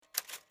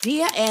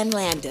Dear Ann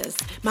Landers,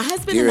 my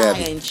husband Dear and I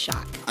Abby, are in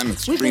shock. I'm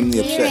extremely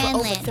upset. For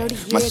over 30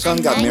 years. My son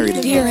got married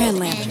in Dear April. Ann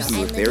Landers. We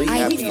were very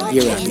happy and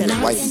Dear his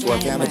Abby. wife into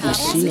our family. Have you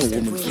seen a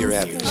woman? Dear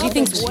Abby. She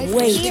thinks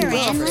way too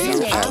much of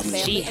herself. Abby.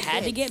 She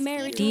had to get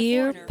married.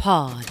 Dear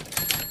Pod.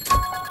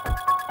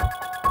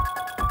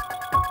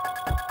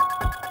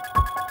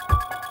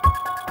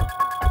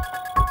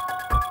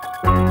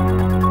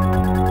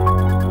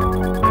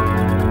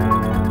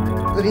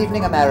 Good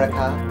evening,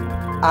 America.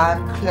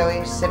 I'm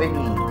Chloe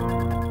Sevigny.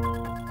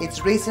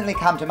 It's recently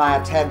come to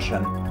my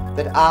attention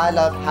that I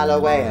love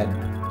Halloween.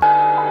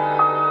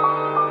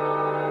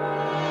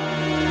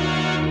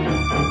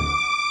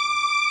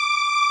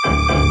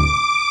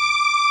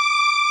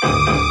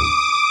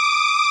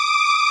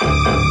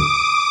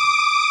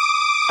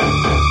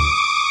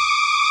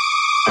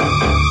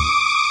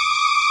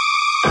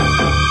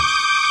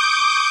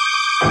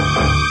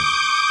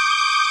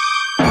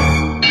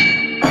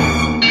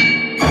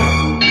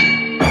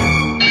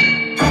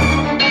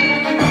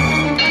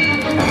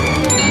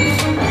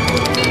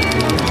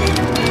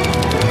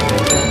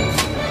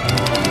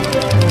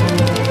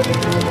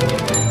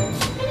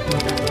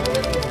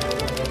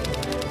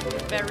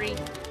 Very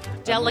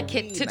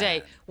delicate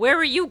today. Where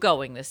are you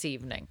going this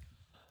evening?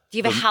 Do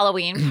you have a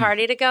Halloween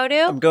party to go to?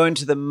 I'm going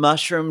to the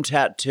Mushroom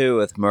Tattoo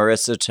with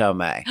Marissa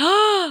Tomei.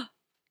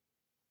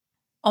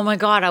 Oh my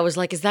God. I was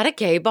like, is that a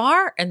gay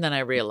bar? And then I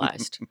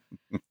realized.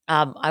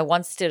 I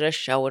once did a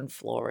show in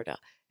Florida,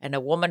 and a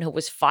woman who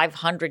was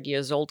 500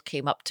 years old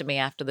came up to me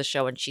after the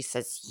show and she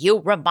says, "You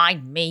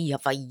remind me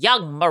of a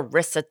young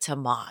Marissa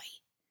Tomei."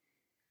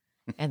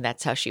 And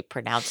that's how she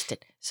pronounced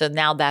it. So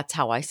now that's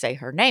how I say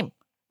her name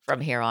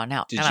from here on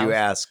out. Did And I you was,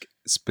 ask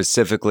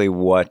specifically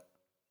what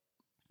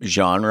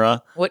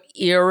genre? what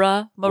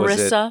era,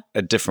 Marissa? Was it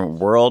a different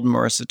world,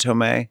 Marissa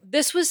Tomei?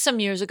 This was some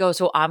years ago,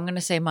 so I'm going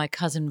to say my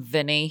cousin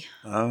Vinny.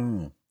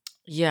 Oh.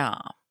 Yeah,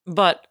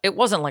 but it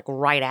wasn't like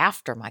right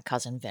after my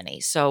cousin Vinny.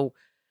 So,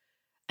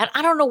 and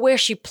I don't know where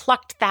she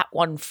plucked that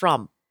one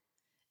from.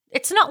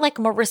 It's not like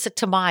Marissa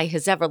Tomei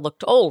has ever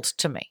looked old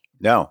to me.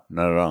 No,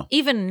 not at all.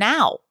 Even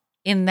now,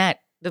 in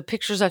the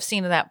pictures I've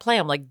seen of that play,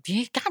 I'm like,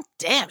 God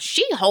damn,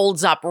 she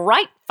holds up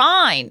right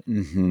fine.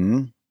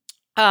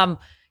 Mm-hmm.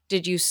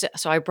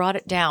 So I brought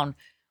it down.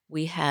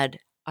 We had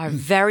our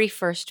very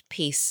first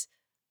piece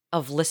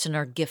of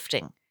listener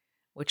gifting,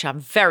 which I'm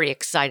very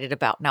excited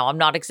about. Now, I'm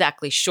not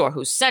exactly sure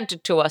who sent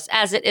it to us,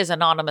 as it is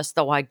anonymous,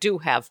 though I do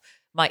have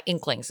my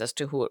inklings as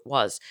to who it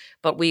was.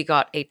 But we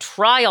got a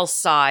trial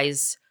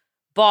size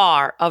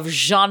bar of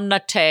Jean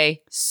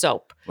Naté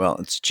soap. Well,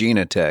 it's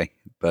Gina Tay,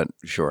 but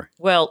sure.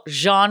 Well,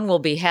 Jean will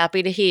be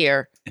happy to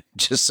hear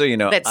Just so you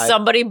know, that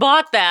somebody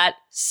bought that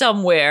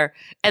somewhere.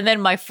 And then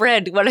my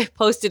friend, when I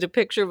posted a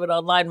picture of it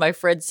online, my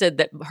friend said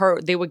that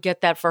they would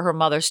get that for her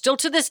mother. Still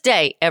to this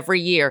day, every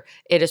year,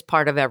 it is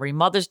part of every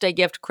Mother's Day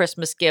gift,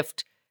 Christmas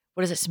gift.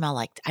 What does it smell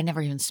like? I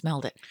never even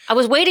smelled it. I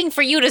was waiting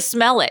for you to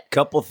smell it.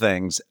 couple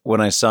things. When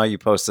I saw you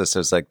post this, I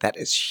was like, that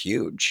is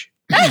huge.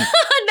 No,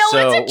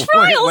 it's a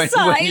trial when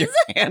size. you're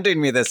handing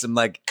me this, I'm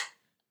like,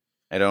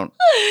 I don't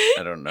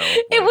know.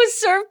 It was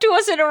served to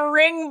us in a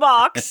ring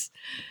box.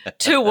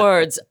 2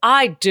 words.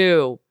 I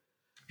do.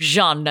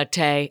 Jean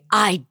Naté.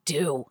 I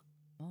do.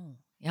 Oh,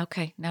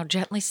 okay. Now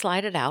gently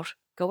slide it out.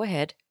 Go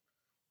ahead.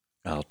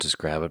 I'll just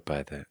grab it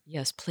by the...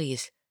 Yes,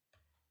 please.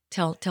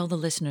 Tell the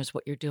listeners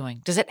what you're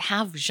doing. Does it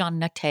have Jean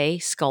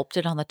Naté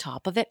sculpted on the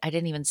top of it? I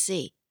didn't even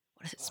see.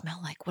 What does it smell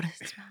like? What does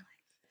it smell like?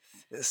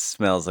 This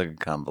smells like a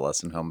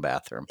convalescent home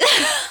bathroom.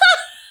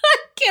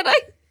 Can I?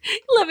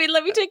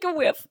 Let me take a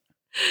whiff.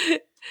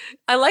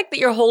 I like that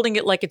you're holding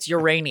it like it's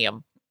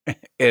uranium.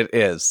 It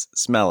is.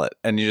 Smell it.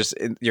 And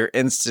you're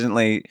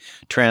instantly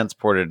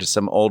transported to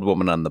some old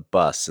woman on the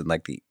bus in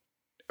like the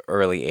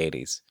early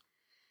 80s.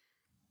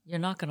 You're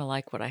not going to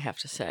like what I have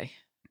to say.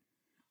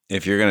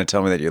 If you're going to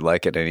tell me that you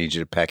like it, I need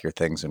you to pack your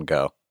things and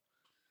go.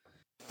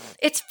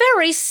 It's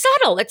very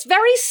subtle. It's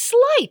very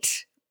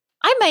slight.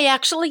 I may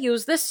actually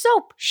use this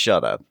soap.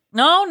 Shut up.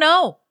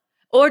 No.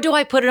 Or do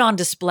I put it on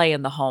display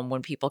in the home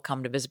when people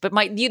come to visit? But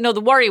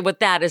the worry with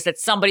that is that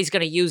somebody's going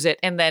to use it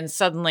and then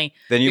suddenly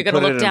you're going to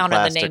look down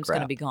and the name's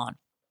going to be gone.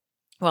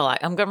 Well,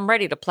 I'm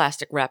ready to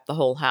plastic wrap the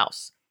whole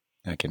house.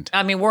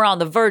 I mean, we're on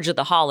the verge of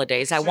the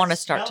holidays. I want to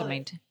start to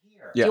maintain.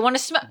 Yeah. Do you want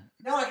to smell?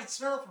 No, I can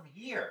smell it from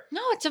here.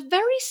 No, it's a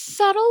very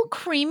subtle,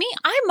 creamy.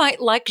 I might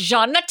like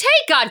Jean Naté,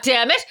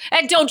 goddammit.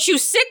 And don't you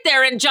sit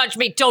there and judge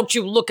me. Don't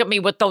you look at me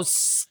with those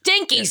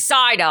stinky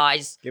side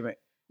eyes. Give me...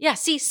 Yeah,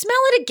 see, smell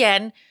it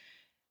again.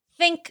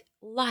 Think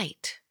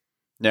light.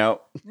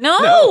 No.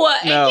 No.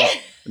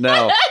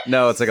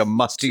 No. It's like a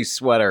musty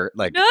sweater,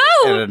 like at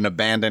an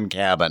abandoned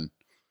cabin.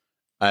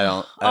 I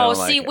don't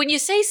see, like it. when you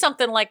say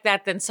something like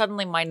that, then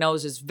suddenly my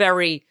nose is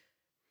very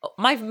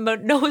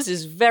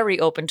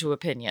open to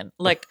opinion.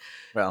 Like,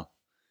 well,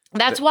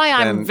 that's why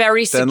I'm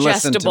very then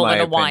listen to suggestible my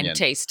in a wine opinion.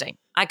 tasting.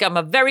 I'm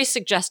a very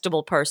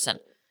suggestible person.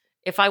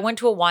 If I went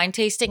to a wine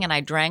tasting and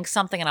I drank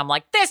something and I'm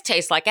like, this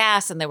tastes like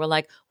ass, and they were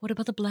like, what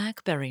about the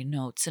blackberry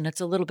notes? And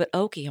it's a little bit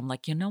oaky. I'm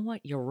like, you know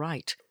what? You're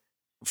right.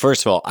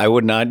 First of all, I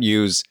would not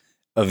use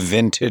a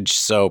vintage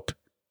soap,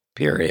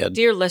 period.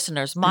 Dear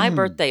listeners, my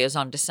birthday is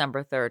on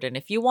December 3rd, and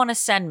if you want to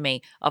send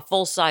me a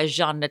full-size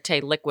Jean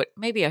Naté liquid,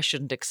 maybe I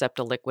shouldn't accept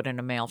a liquid in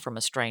the mail from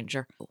a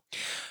stranger.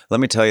 Let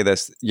me tell you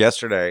this.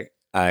 Yesterday,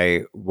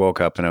 I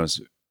woke up and I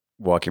was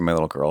walking my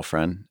little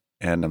girlfriend,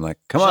 and I'm like,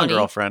 come on, Jenny?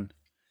 girlfriend,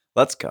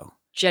 let's go.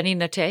 Jenny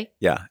Naté?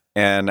 Yeah.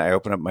 And I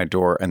open up my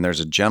door, and there's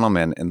a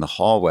gentleman in the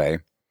hallway,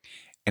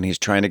 and he's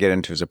trying to get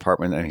into his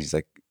apartment, and he's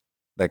like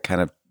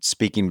kind of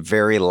speaking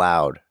very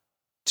loud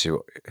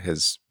to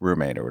his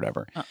roommate or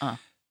whatever.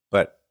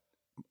 But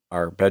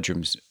our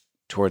bedroom's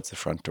towards the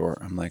front door.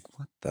 I'm like,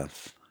 what the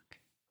fuck?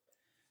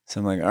 So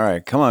I'm like, all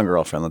right, come on,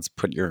 girlfriend, let's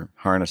put your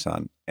harness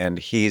on. And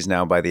he's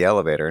now by the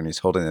elevator, and he's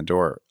holding the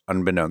door,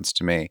 unbeknownst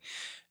to me.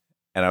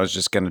 And I was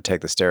just going to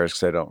take the stairs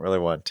because I don't really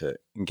want to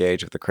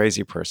engage with the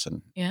crazy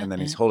person. Yeah, and then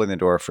he's yeah. holding the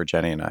door for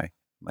Jenny and I.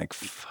 I'm like,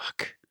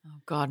 fuck. Oh,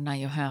 God, now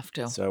you have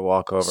to. So I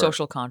walk over.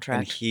 Social And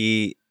contract.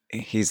 he's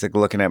like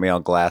looking at me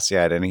all glassy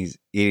eyed, and he's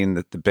eating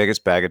the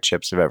biggest bag of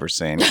chips I've ever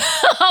seen.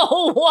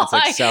 Oh, why? It's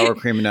like sour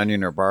cream and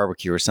onion or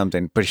barbecue or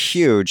something, but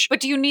huge. But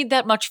do you need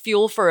that much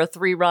fuel for a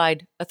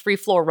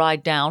 3-floor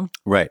ride down?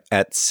 Right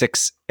at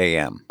 6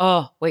 a.m.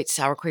 Oh, wait,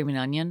 sour cream and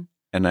onion?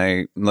 And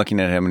I'm looking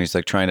at him, and he's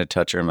like trying to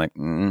touch her. I'm like,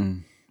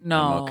 No.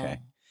 I'm okay.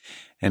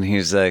 And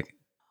he's like,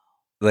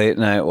 late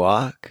night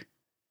walk.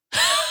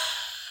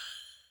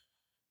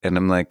 And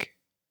I'm like,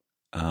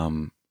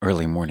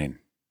 early morning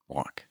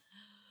walk.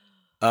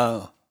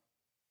 Oh,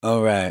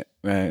 right.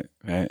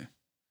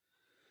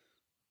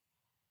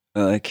 I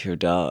like your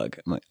dog.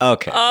 I'm like,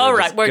 okay. All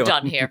right, just we're going.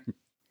 done here.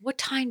 What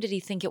time did he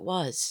think it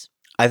was?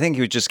 I think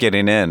he was just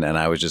getting in, and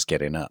I was just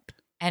getting up.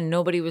 And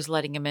nobody was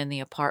letting him in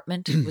the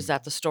apartment? Was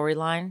that the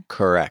storyline?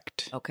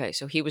 Correct. Okay,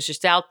 so he was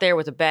just out there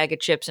with a bag of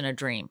chips and a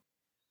dream.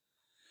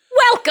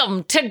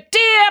 Welcome to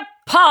Dear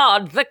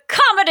Pod, the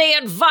comedy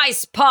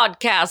advice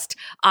podcast.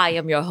 I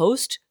am your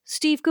host,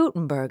 Steve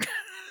Gutenberg.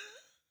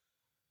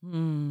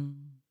 In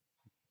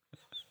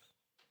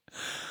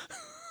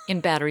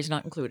batteries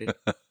not included.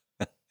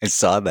 I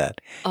saw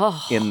that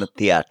Oh, in the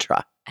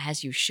theatre.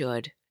 as you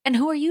should. And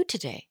who are you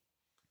today?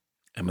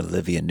 I'm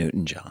Olivia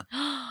Newton-John.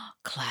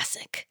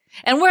 Classic.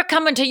 And we're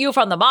coming to you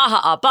from the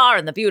Maha'a Bar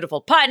in the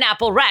beautiful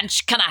Pineapple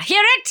Ranch. Can I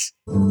hear it?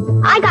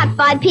 I got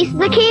 5 pieces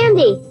of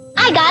candy.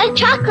 I got a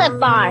chocolate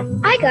bar.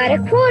 I got a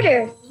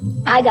quarter.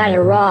 I got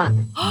a rock.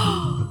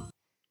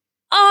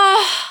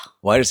 Ah,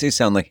 Why does he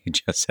sound like he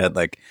just had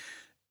like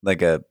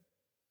a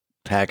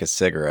pack of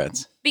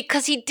cigarettes?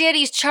 because he did.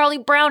 He's Charlie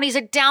Brown. He's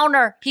a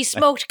downer. He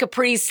smoked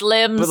Capri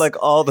Slims. But like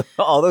all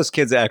those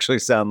kids actually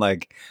sound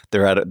like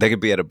they could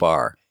be at a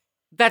bar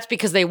That's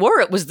because they were.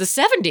 It was the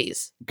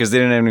 70s. because they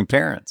didn't have any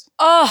parents.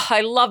 Oh,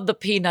 I love the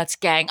Peanuts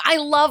gang. I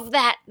love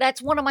that.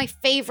 That's one of my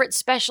favorite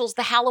specials,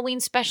 the Halloween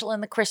special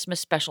and the Christmas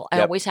special. I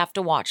Yep. always have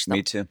to watch them.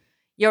 Me too.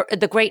 You're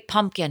The Great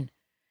Pumpkin.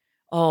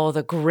 Oh,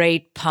 the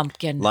Great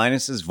Pumpkin.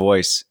 Linus's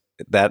voice,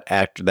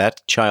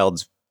 that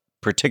child's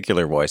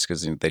particular voice,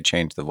 because they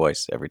change the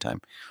voice every time.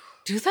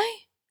 Do they?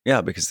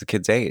 Yeah, because the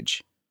kids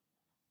age.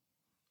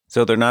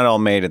 So they're not all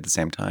made at the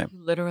same time.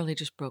 You literally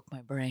just broke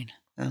my brain.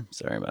 Oh,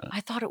 sorry about it.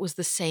 I thought it was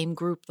the same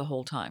group the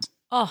whole time.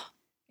 Oh,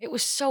 it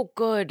was so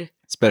good.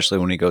 Especially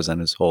when he goes on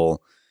his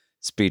whole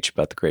speech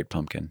about the Great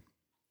Pumpkin.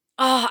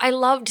 Oh, I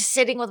loved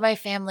sitting with my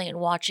family and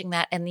watching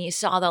that. And you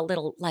saw the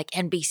little like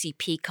NBC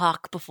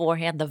peacock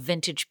beforehand, the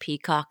vintage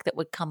peacock that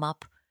would come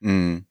up.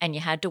 Mm. And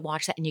you had to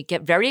watch that. And you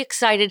get very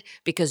excited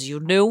because you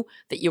knew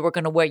that you were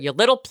going to wear your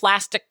little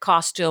plastic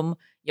costume,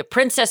 your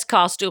princess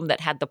costume that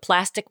had the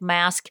plastic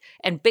mask.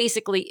 And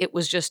basically it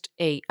was just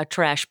a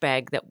trash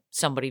bag that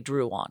somebody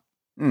drew on.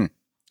 Mm.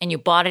 And you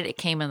bought it. It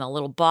came in a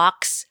little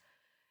box.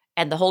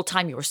 And the whole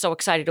time you were so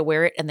excited to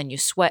wear it. And then you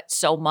sweat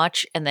so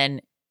much. And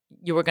then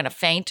you were going to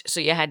faint. So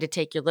you had to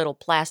take your little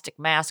plastic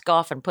mask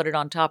off and put it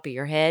on top of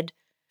your head.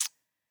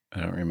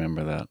 I don't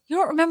remember that. You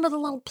don't remember the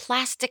little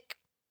plastic,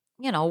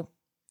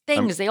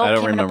 things? They all I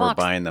don't came in a remember box.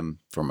 buying them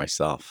for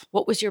myself.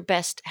 What was your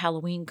best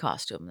Halloween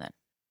costume then?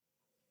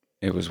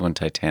 It was when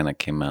Titanic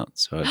came out,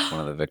 so I was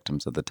one of the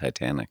victims of the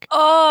Titanic.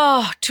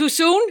 Oh, too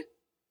soon?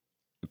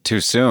 Too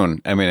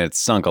soon. I mean, it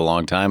sunk a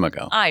long time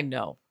ago. I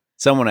know.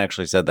 Someone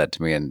actually said that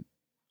to me, and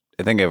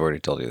I think I've already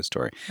told you the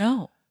story.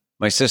 No.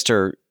 My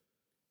sister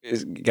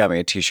got me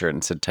a T-shirt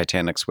and said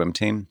Titanic swim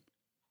team.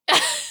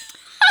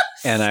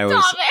 And I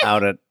was Stop it.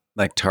 out at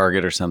like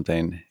Target or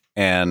something,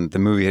 and the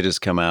movie had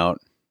just come out,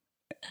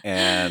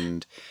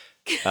 and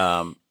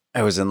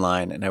I was in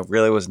line, and I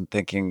really wasn't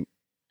thinking.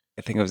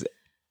 I think it was.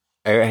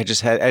 I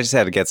just had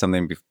to get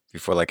something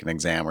before like an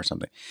exam or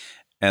something,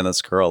 and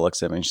this girl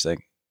looks at me and she's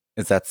like,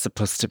 "Is that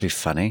supposed to be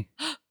funny?"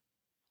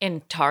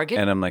 In Target?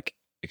 And I'm like,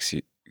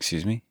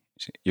 "Excuse me,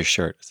 your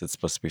shirt, is it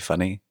supposed to be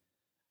funny?"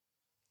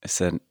 I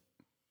said,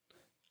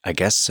 "I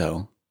guess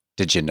so.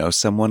 Did you know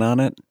someone on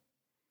it?"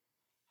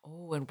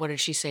 Oh, and what did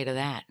she say to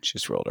that? She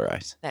just rolled her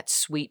eyes. That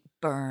sweet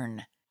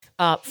burn.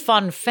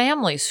 Fun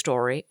family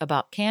story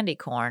about candy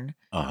corn.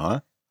 Uh-huh.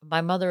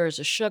 My mother is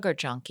a sugar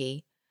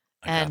junkie.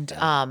 I got And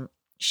that.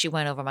 she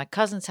went over my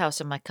cousin's house,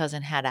 and my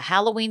cousin had a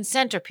Halloween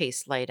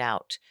centerpiece laid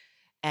out.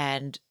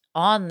 And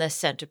on the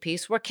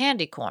centerpiece were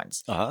candy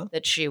corns Uh-huh.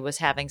 that she was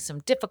having some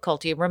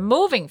difficulty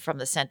removing from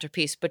the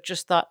centerpiece, but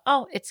just thought,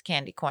 oh, it's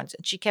candy corns.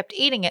 And she kept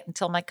eating it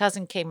until my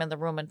cousin came in the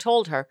room and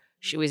told her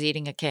she was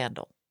eating a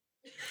candle.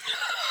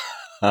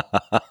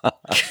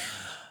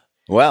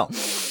 Well,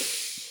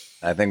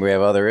 I think we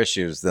have other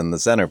issues than the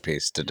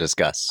centerpiece to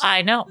discuss.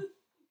 I know.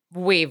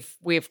 We've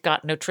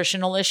got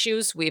nutritional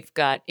issues. We've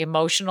got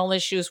emotional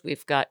issues.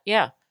 We've got,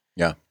 yeah.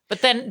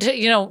 But then,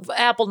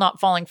 apple not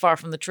falling far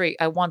from the tree.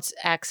 I once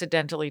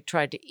accidentally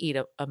tried to eat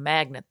a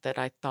magnet that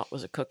I thought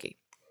was a cookie.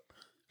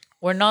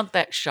 We're not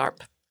that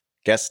sharp.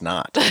 Guess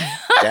not.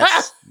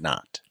 Guess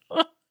not.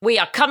 We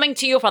are coming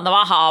to you from the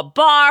Baja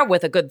Bar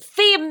with a good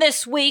theme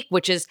this week,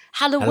 which is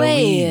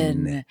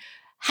Halloween.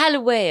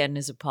 Halloween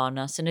is upon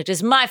us, and it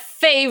is my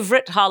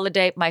favorite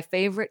holiday, my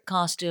favorite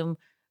costume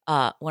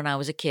when I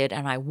was a kid,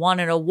 and I won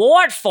an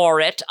award for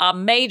it, a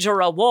major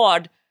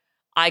award.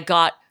 I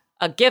got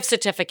a gift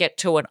certificate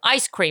to an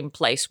ice cream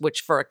place, which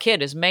for a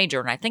kid is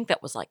major, and I think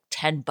that was like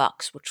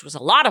 $10, which was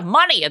a lot of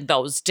money in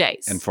those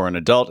days. And for an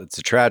adult, it's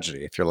a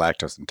tragedy if you're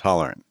lactose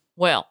intolerant.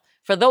 Well,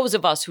 for those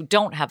of us who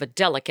don't have a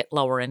delicate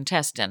lower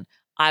intestine,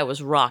 I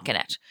was rocking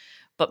it.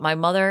 But my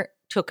mother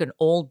took an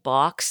old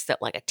box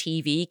that like a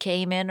TV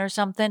came in or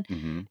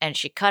something, and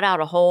she cut out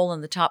a hole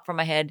in the top for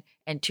my head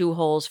and 2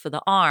 holes for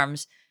the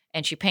arms,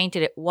 and she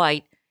painted it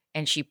white,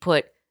 and she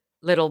put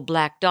little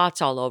black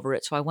dots all over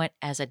it, so I went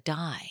as a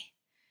dye.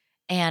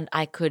 And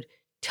I could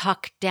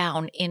tuck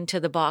down into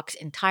the box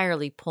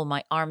entirely, pull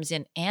my arms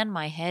in and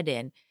my head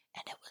in,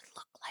 and it would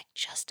look like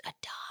just a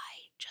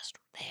dye, just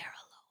there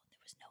alone.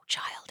 There was no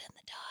child in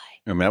the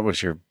dye. And that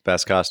was your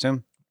best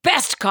costume?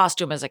 Best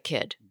costume as a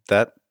kid.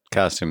 That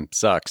costume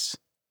sucks.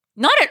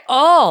 Not at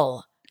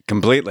all.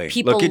 Completely.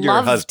 People Look at your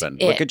loved husband.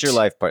 Look at your it.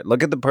 life part.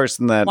 Look at the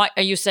person that... Why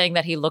are you saying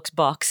that he looks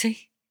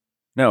boxy?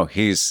 No,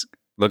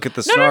 look at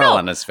the snarl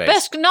on his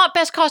face. Not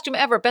best costume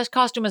ever. Best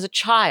costume as a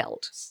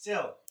child.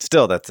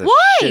 Still, that's a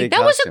Why? shitty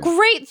That was a costume.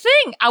 great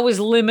thing. I was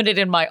limited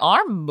in my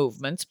arm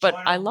movements, but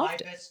I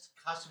loved it. My best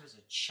costume as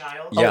a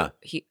child. Yeah.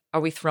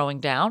 Are we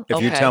throwing down?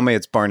 If you tell me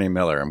it's Barney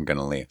Miller, I'm going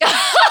to leave.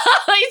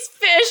 It's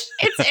Fish.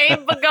 It's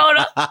Abe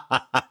Vigoda.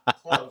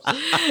 Close.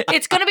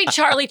 It's going to be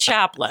Charlie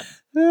Chaplin.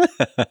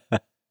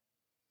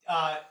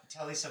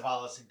 Telly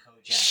Savalas and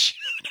Kojak.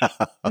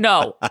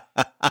 No.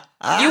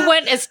 You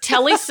went as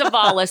Telly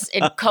Savalas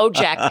in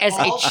Kojak as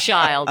a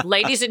child.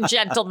 Ladies and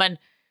gentlemen,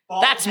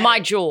 Bald that's my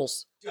head,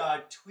 jewels.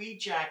 Tweed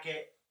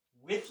jacket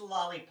with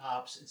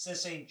lollipops. Instead of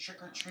saying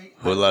trick or treat.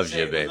 Who loves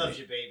you, baby? Who loves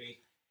you, baby?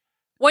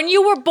 When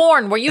you were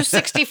born, were you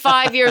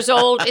 65 years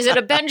old? Is it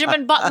a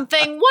Benjamin Button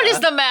thing? What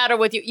is the matter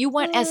with you? You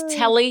went as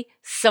Telly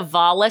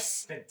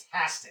Savalas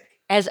Fantastic.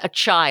 as a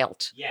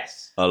child.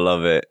 Yes. I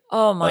love it.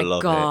 Oh my I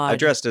love God. it. I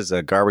dressed as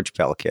a Garbage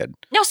Pail Kid.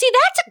 Now, see,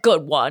 that's a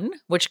good one.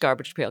 Which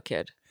Garbage Pail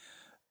Kid?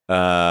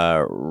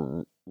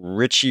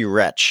 Richie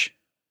Wretch,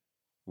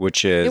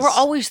 which is... They were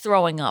always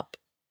throwing up.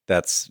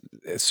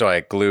 So I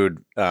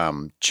glued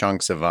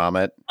chunks of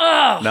vomit.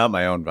 Ugh. Not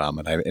my own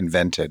vomit. I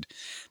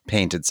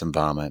painted some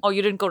vomit. Oh,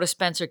 you didn't go to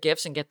Spencer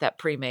Gifts and get that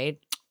pre-made?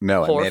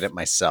 No, Porf. I made it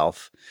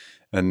myself.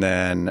 And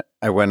then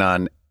I went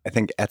on, I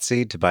think,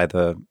 Etsy to buy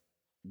the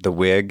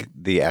wig,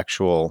 the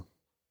actual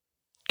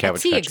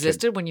Cabbage Etsy Patch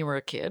existed when you were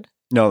a kid? Kid.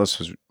 No, this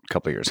was a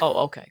couple of years ago.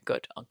 Oh, okay,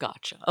 good. Oh,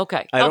 gotcha.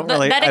 Okay. I don't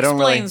really- that I don't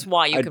really- explains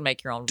why you I can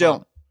make your own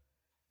Don't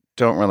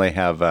vomit. really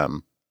have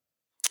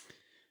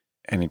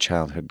any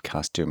childhood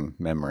costume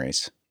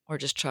memories. Or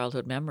just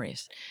childhood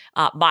memories.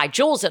 My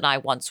Jules and I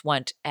once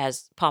went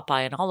as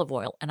Popeye and Olive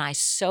Oil, and I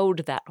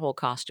sewed that whole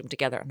costume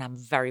together, and I'm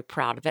very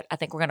proud of it. I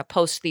think we're going to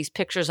post these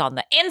pictures on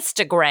the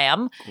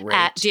Instagram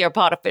at Dear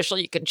Pod Official.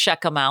 You can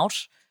check them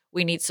out.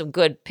 We need some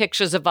good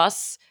pictures of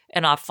us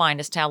in our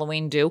finest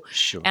Halloween do.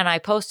 Sure. And I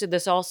posted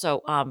this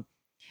also.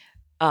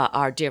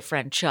 Our dear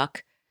friend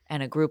Chuck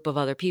and a group of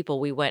other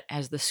people, we went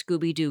as the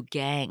Scooby-Doo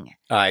gang.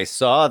 I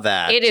saw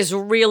that. It is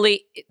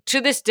really,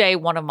 to this day,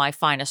 one of my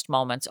finest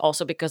moments.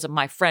 Also because of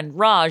my friend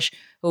Raj,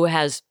 who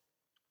has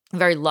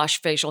very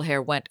lush facial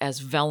hair, went as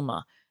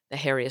Velma, the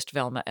hairiest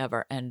Velma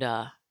ever. And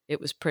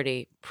it was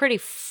pretty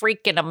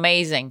freaking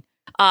amazing.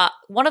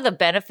 One of the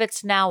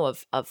benefits now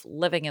of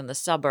living in the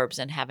suburbs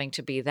and having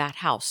to be that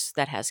house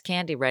that has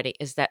candy ready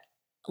is that,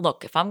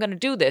 look, if I'm going to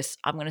do this,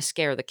 I'm going to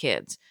scare the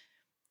kids.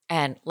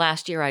 And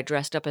last year I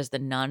dressed up as the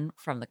nun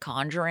from The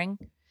Conjuring,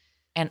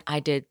 and I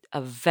did a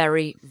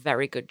very,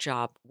 very good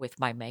job with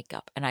my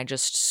makeup. And I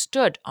just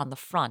stood on the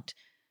front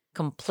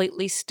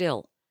completely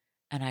still,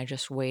 and I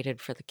just waited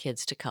for the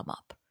kids to come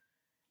up.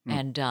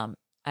 And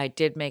I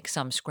did make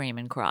some scream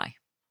and cry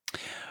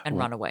and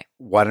run away.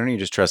 Why don't you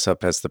just dress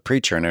up as the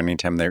preacher, and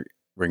anytime they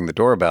ring the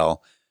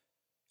doorbell,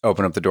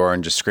 open up the door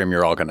and just scream,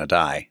 "You're all going to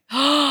die."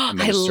 I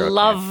just throw it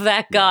love in.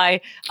 that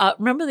guy.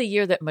 Remember the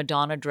year that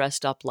Madonna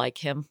dressed up like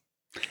him?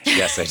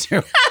 Yes, I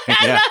do.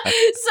 Yeah.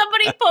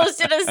 Somebody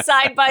posted a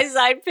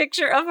side-by-side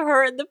picture of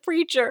her and the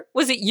preacher.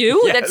 Was it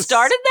you that Yes.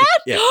 started that?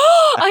 Yeah.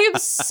 I am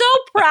so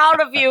proud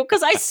of you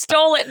because I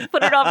stole it and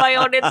put it on my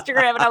own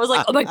Instagram. And I was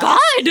like, oh my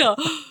God,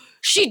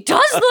 She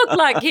does look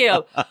like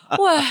him.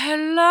 Well,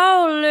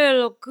 hello,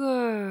 little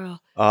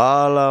girl.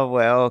 Allah,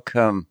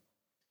 welcome.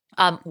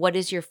 What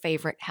is your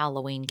favorite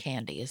Halloween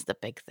candy is the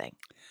big thing.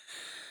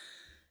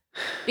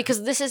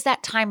 Because this is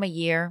that time of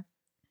year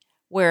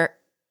where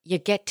you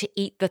get to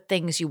eat the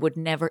things you would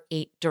never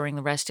eat during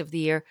the rest of the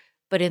year.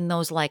 But in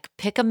those like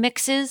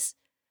pick-a-mixes,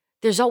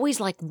 there's always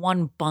like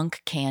one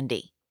bunk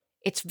candy.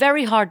 It's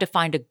very hard to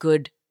find a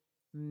good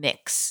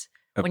mix.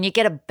 When you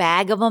get a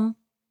bag of them.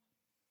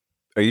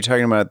 Are you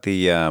talking about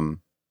the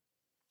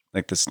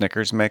like the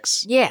Snickers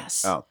mix?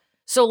 Yes. Oh.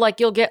 So like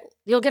you'll get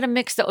a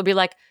mix that would be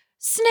like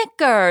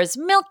Snickers,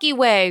 Milky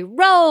Way,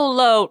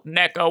 Rolo,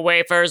 Necco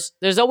wafers.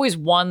 There's always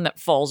one that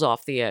falls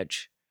off the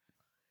edge.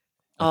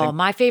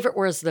 My favorite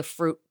was the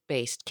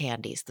fruit-based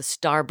candies, the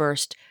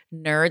Starburst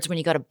Nerds. When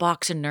you got a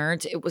box of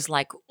Nerds, it was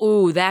like,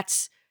 ooh,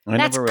 that's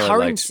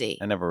currency.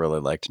 I never really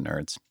liked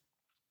Nerds.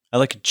 I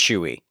like a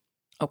Chewy.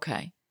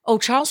 Okay. Oh,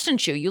 Charleston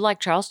Chew. You like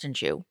Charleston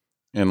Chew.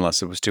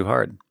 Unless it was too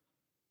hard.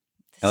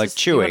 I like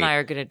Chewy. You and I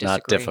are going to disagree.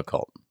 Not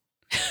difficult.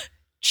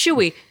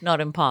 Chewy,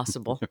 not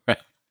impossible. Right.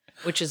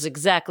 Which is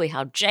exactly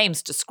how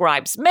James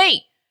describes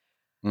me.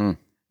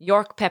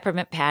 York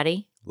peppermint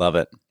patty. Love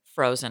it.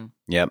 Frozen.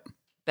 Yep.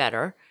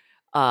 Better.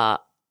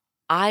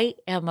 I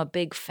am a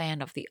big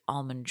fan of the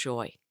Almond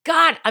Joy.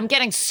 God, I'm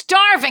getting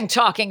starving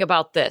talking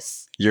about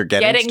this. You're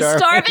getting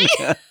starving?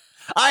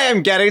 I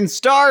am getting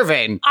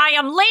starving. I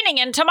am leaning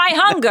into my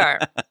hunger.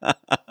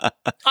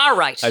 All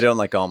right. I don't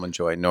like Almond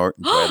Joy, nor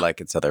do I like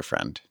its other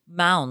friend.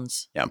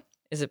 Mounds. Yeah.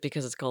 Is it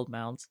because it's called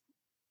Mounds?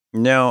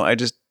 No,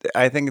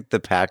 I think the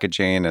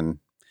packaging and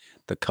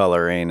the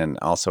coloring, and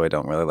also I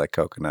don't really like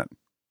coconut.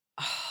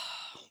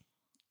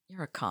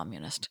 You're a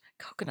communist.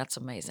 Coconut's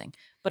amazing.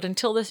 But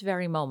until this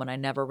very moment, I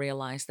never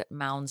realized that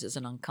Mounds is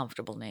an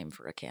uncomfortable name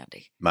for a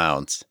candy.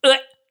 Mounds.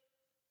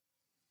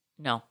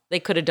 No, they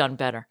could have done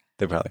better.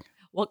 They probably.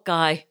 What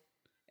guy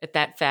at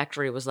that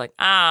factory was like,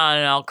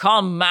 no,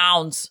 call them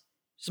Mounds.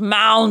 It's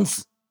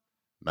Mounds.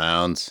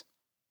 Mounds.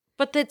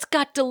 But it's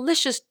got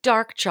delicious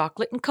dark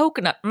chocolate and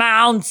coconut.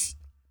 Mounds.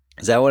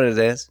 Is that what it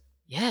is?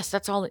 Yes,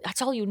 that's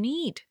all you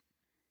need.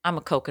 I'm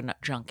a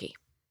coconut junkie.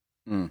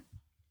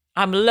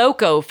 I'm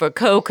loco for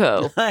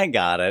cocoa. I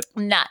got it.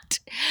 Nut.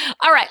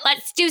 All right,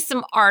 let's do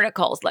some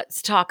articles.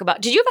 Let's talk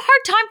about. Did you have a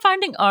hard time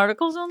finding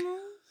articles on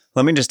this?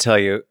 Let me just tell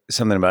you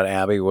something about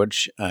Abby,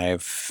 which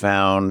I've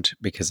found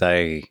because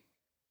I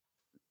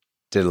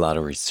did a lot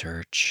of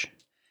research.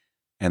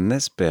 And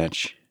this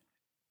bitch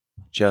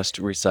just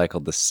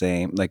recycled the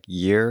same, like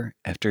year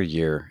after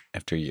year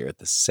after year,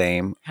 the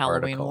same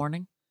Halloween article.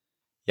 warning?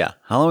 Yeah,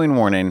 Halloween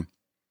warning,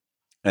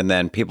 and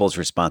then people's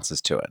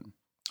responses to it.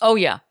 Oh,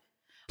 yeah.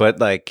 But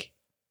like,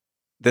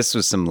 this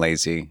was some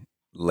lazy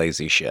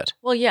shit.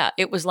 Well, yeah,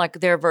 it was like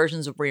their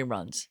versions of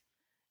reruns.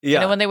 Yeah, you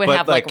know, when they would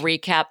have like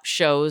recap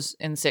shows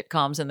in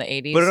sitcoms in the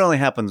 80s. But it only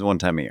happens one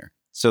time a year.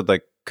 So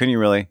like, couldn't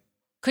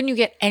you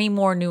get any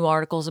more new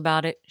articles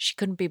about it? She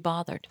couldn't be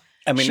bothered.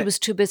 I mean, she was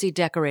too busy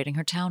decorating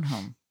her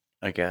townhome.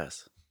 I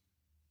guess.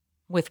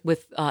 With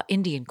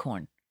Indian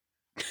corn.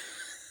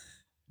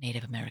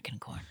 Native American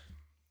corn.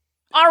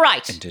 All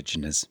right.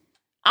 Indigenous.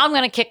 I'm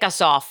going to kick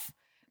us off.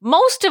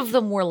 Most of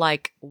them were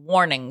like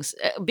warnings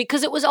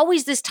because it was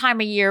always this time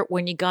of year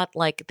when you got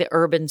like the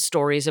urban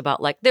stories about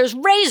like there's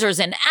razors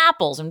and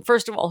apples. And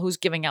first of all, who's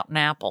giving out an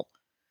apple?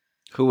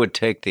 Who would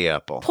take the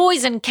apple?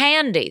 Poison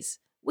candies.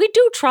 We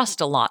do trust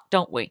a lot,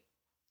 don't we?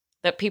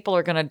 That people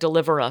are going to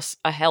deliver us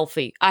a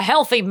healthy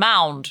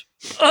mound.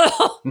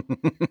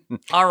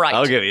 All right.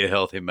 I'll give you a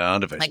healthy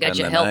mound if I got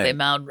you a healthy night.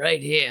 mound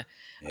right here.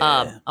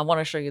 Yeah. I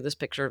want to show you this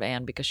picture of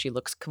Anne because she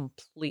looks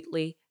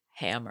completely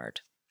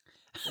hammered.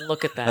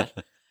 Look at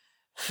that.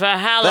 For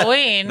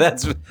Halloween.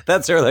 That's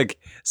her like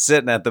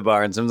sitting at the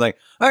bar and someone's like,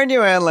 aren't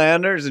you Ann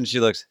Landers? And she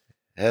looks,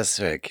 that's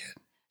right,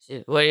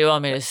 kid. What do you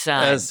want me to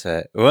sign? That's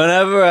right.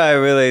 Whenever I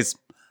release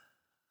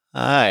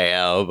my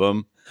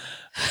album.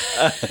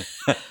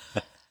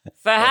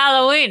 For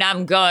Halloween,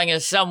 I'm going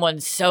as someone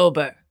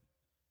sober.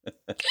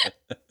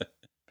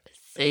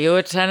 See you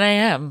at 10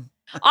 a.m.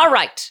 All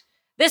right.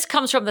 This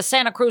comes from the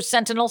Santa Cruz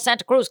Sentinel,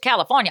 Santa Cruz,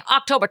 California,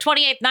 October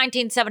 28,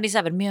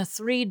 1977, mere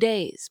 3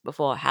 days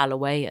before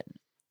Halloween.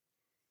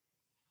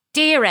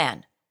 Dear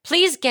Anne,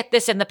 please get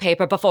this in the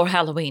paper before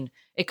Halloween.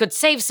 It could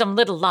save some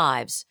little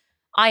lives.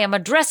 I am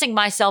addressing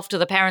myself to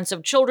the parents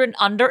of children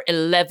under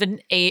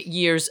 11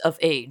 years of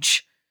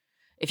age.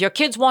 If your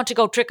kids want to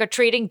go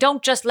trick-or-treating,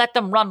 don't just let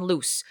them run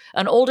loose.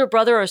 An older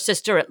brother or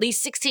sister at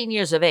least 16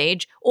 years of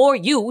age, or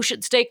you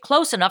should stay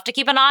close enough to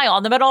keep an eye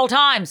on them at all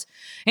times.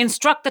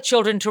 Instruct the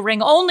children to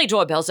ring only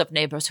doorbells of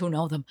neighbors who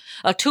know them.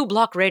 A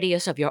 2-block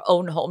radius of your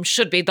own home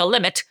should be the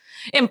limit.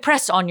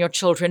 Impress on your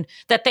children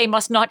that they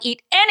must not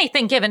eat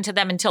anything given to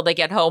them until they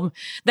get home.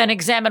 Then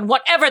examine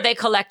whatever they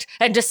collect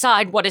and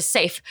decide what is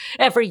safe.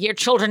 Every year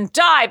children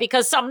die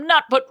because some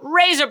nut put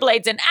razor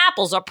blades in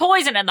apples or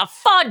poison in the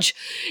fudge.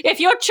 If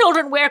your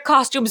children wear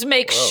costumes,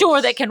 make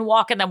sure they can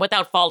walk in them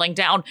without falling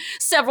down.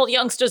 Several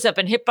youngsters have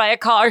been hit by a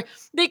car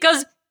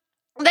because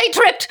They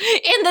tripped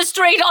in the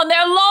street on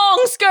their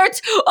long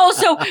skirts.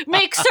 Also,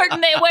 make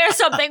certain they wear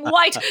something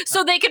white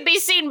so they can be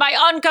seen by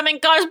oncoming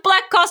cars.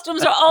 Black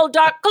costumes or all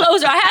dark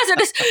clothes are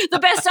hazardous. The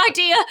best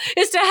idea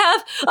is to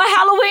have a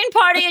Halloween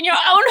party in your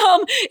own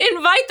home.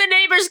 Invite the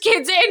neighbors'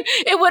 kids in.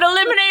 It would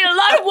eliminate a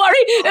lot of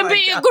worry and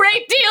be a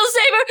great deal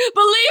saver.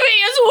 Believe me,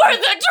 it's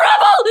worth the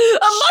trouble.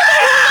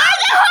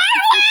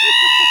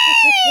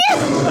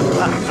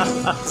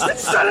 A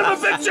Son of a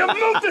bitch, you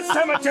moved the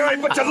cemetery,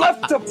 but you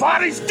left the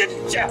bodies,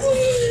 didn't you?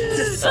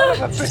 You son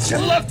of a bitch, you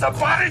left the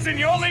bodies and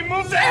you only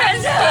moved the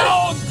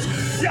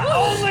headstones! You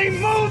only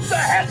moved the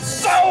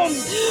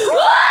headstones!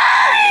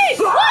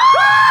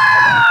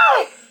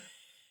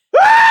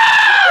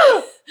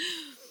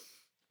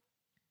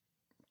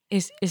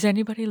 Is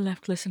anybody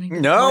left listening to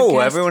the No,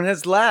 podcast? everyone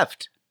has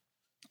left.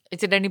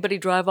 Did anybody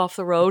drive off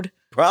the road?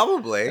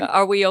 Probably.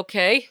 Are we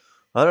okay?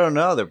 I don't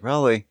know. They're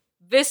probably.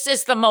 This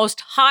is the most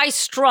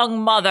high-strung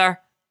mother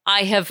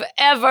I have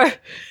ever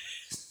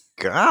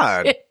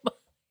God. in my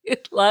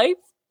life.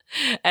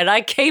 And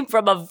I came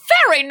from a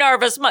very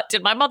nervous mother.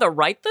 Did my mother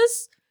write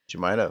this? She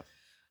might have.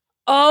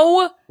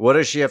 Oh. What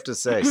does she have to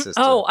say, sister?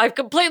 Oh, I've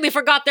completely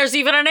forgot there's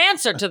even an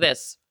answer to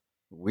this.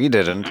 We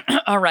didn't.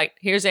 All right,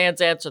 here's Anne's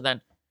answer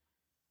then.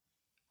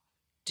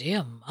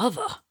 Dear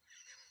mother.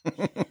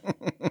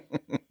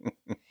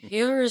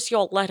 Here is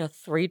your letter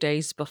 3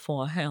 days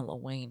before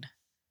Halloween.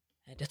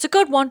 And it's a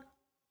good one.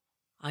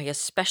 I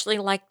especially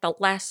like the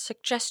last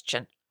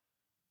suggestion.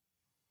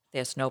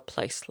 There's no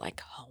place like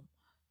home.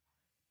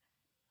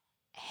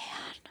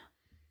 Anne.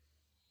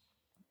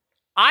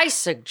 I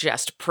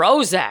suggest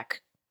Prozac.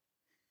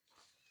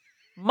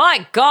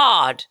 My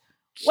God.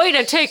 Way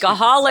to take a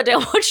holiday.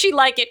 What'd she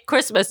like at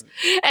Christmas?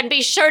 And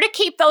be sure to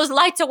keep those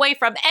lights away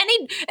from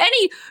any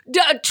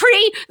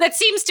tree that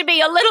seems to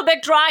be a little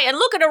bit dry. And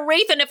look at a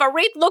wreath. And if a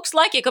wreath looks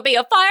like it could be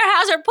a fire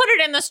hazard, put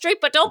it in the street,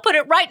 but don't put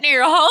it right near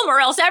your home or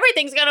else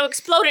everything's going to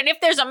explode. And if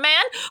there's a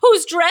man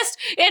who's dressed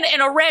in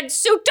a red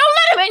suit, don't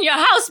let him in your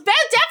house.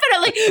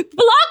 Definitely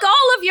block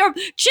all of your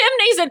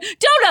chimneys and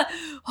don't.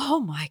 Oh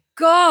my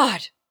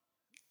God.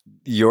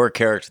 Your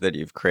character that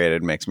you've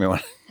created makes me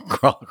want to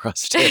crawl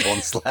across the table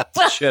and slap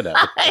the shit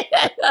out of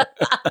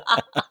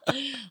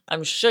you.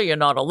 I'm sure you're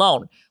not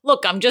alone.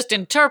 Look, I'm just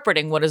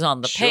interpreting what is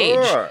on the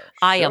page.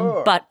 I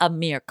am but a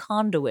mere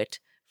conduit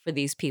for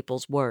these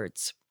people's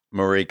words.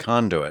 Marie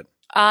Conduit.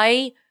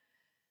 Oh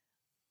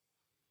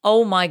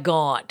my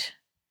God.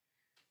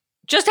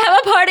 Just have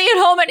a party at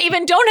home and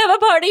even don't have a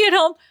party at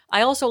home.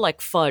 I also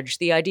like fudge.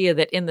 The idea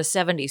that in the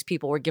 70s,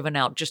 people were giving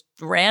out just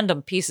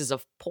random pieces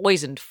of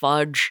poisoned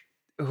fudge.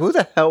 Who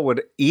the hell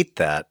would eat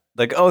that?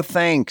 Like, oh,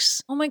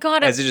 thanks. Oh my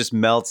God. As it just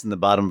melts in the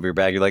bottom of your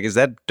bag. You're like, is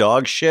that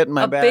dog shit in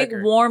my bag? A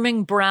big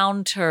warming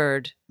brown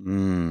turd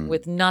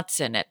with nuts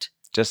in it.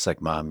 Just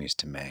like Mom used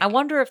to make. I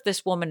wonder if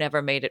this woman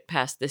ever made it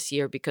past this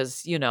year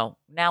because, you know,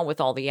 now with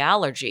all the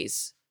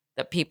allergies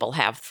that people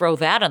have, throw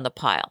that in the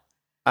pile.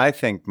 I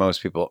think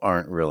most people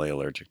aren't really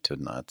allergic to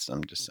nuts.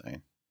 I'm just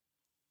saying.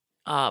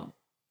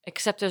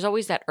 Except there's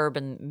always that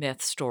urban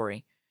myth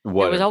story.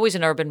 What? There was always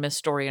an urban myth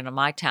story in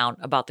my town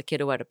about the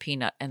kid who had a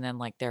peanut and then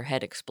like their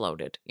head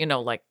exploded. You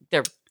know, like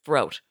their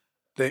throat.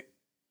 It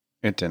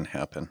didn't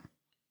happen.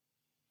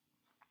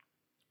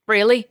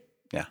 Really?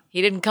 Yeah.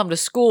 He didn't come to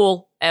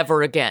school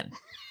ever again.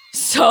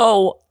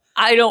 So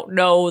I don't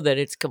know that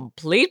it's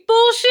complete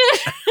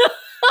bullshit.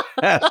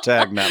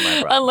 Hashtag not my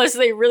problem. Unless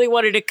they really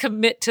wanted to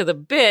commit to the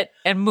bit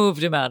and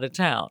moved him out of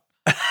town.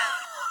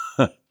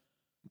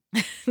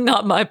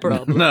 Not my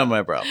problem. Not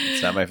my problem.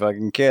 It's not my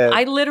fucking kid.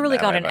 I literally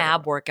Not got my an fucking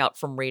ab workout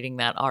from reading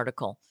that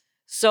article.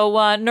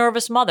 So,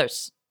 nervous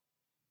mothers.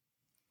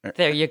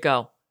 There you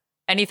go.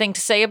 Anything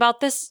to say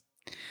about this?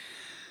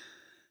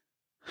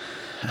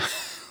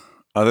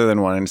 Other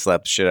than wanting to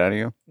slap the shit out of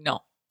you?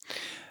 No.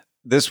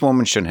 This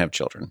woman shouldn't have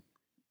children.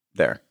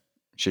 There.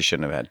 She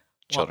shouldn't have had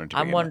children to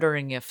I'm begin with.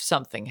 wondering if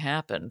something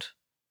happened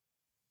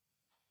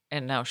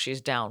and now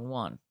she's down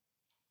one.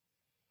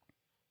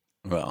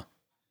 Well,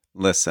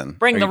 listen.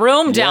 Bring the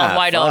room down,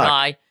 why don't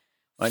I?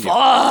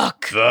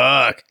 Fuck.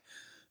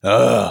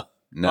 Ugh.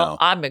 No. Well,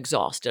 I'm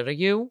exhausted. Are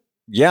you?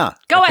 Yeah.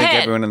 Go I think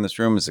ahead. everyone in this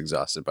room is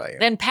exhausted by you.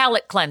 Then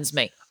palate cleanse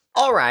me.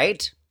 All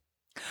right.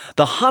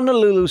 The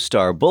Honolulu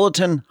Star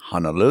Bulletin,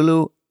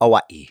 Honolulu,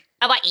 Hawaii.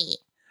 Hawaii.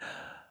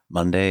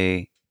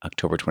 Monday,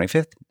 October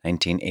 25th,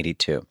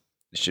 1982.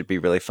 This should be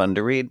really fun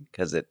to read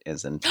because it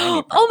is in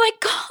tiny print. Oh my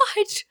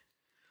God.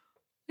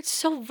 It's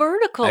so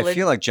vertical. I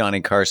feel like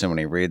Johnny Carson when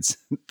he reads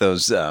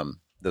those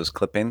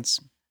clippings.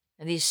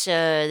 And these,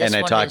 And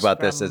I talk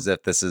about this as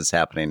if this is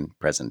happening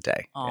present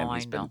day. Oh, and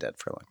he's I been know. dead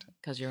for a long time.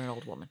 Because you're an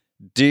old woman.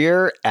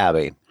 Dear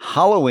Abby,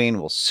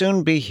 Halloween will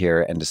soon be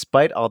here, and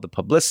despite all the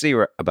publicity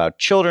about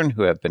children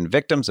who have been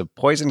victims of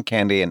poison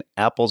candy and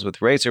apples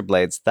with razor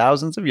blades,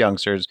 thousands of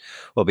youngsters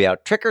will be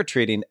out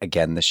trick-or-treating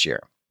again this year.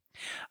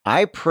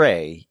 I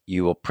pray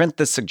you will print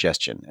this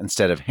suggestion.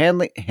 Instead of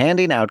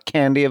handing out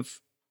candy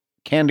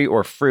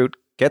or fruit,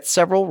 get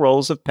several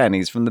rolls of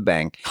pennies from the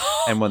bank,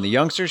 and when the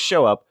youngsters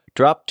show up,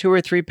 drop 2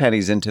 or 3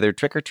 pennies into their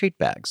trick-or-treat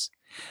bags.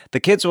 The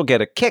kids will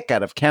get a kick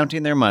out of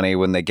counting their money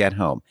when they get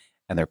home,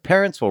 and their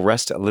parents will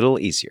rest a little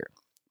easier.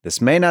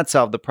 This may not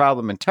solve the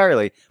problem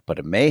entirely, but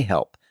it may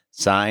help.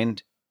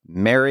 Signed,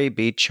 Mary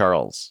B.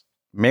 Charles.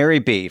 Mary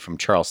B. from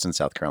Charleston,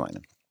 South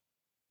Carolina.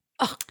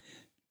 Oh.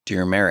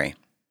 Dear Mary,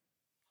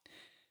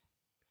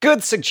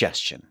 good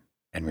suggestion.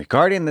 And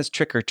regarding this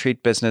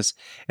trick-or-treat business,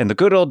 in the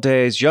good old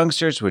days,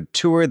 youngsters would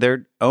tour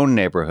their own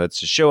neighborhoods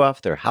to show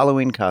off their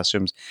Halloween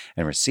costumes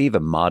and receive a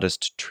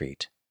modest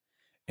treat.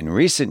 In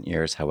recent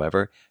years,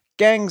 however,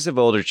 gangs of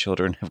older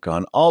children have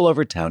gone all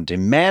over town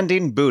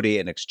demanding booty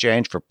in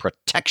exchange for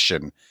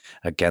protection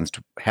against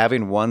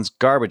having one's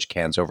garbage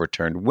cans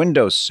overturned,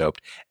 windows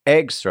soaped,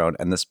 eggs thrown,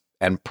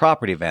 and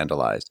property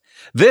vandalized.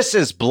 This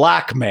is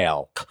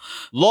blackmail.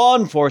 Law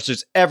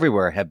enforcers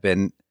everywhere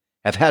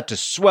have had to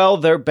swell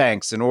their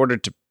banks in order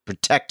to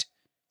protect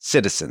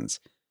citizens.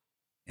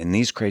 In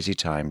these crazy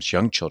times,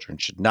 young children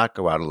should not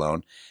go out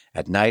alone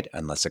at night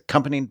unless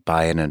accompanied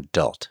by an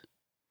adult.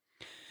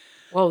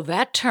 Whoa,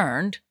 that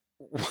turned.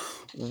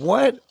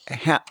 What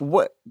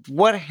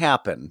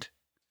happened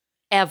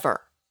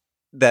Ever.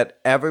 that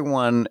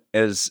everyone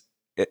has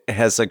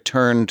like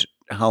turned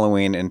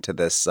Halloween into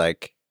this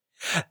like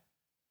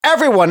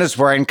everyone is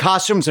wearing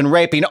costumes and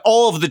raping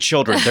all of the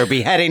children. They're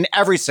beheading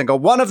every single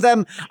one of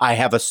them. I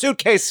have a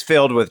suitcase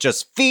filled with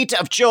just feet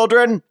of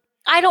children.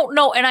 I don't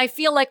know, and I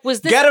feel like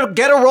was this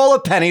Get a roll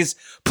of pennies,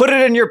 put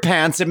it in your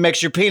pants. It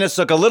makes your penis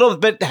look a little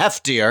bit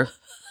heftier.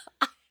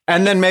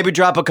 And then maybe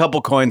drop a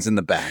couple coins in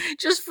the bag.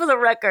 Just for the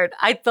record,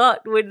 I thought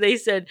when they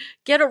said,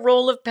 get a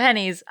roll of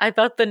pennies, I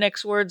thought the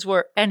next words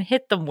were, and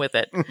hit them with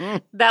it.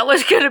 That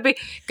was going to be,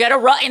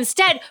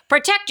 instead,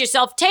 protect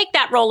yourself, take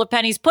that roll of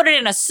pennies, put it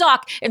in a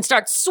sock, and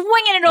start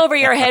swinging it over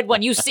your head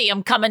when you see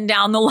them coming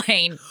down the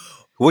lane.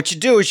 What you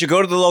do is you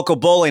go to the local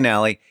bowling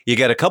alley, you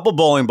get a couple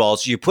bowling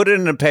balls, you put it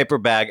in a paper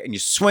bag, and you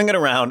swing it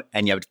around,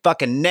 and you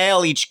fucking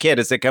nail each kid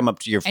as they come up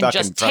to your fucking and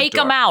just front take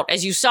door. them out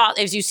as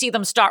you see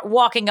them start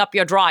walking up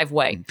your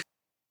driveway.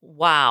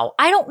 Wow.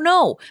 I don't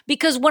know,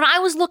 because when I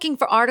was looking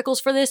for articles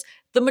for this,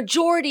 the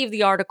majority of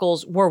the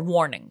articles were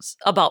warnings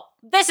about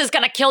this is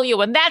going to kill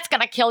you and that's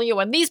going to kill you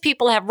and these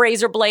people have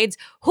razor blades.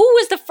 Who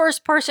was the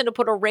first person to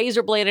put a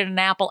razor blade in an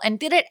apple, and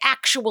did it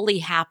actually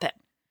happen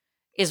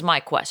is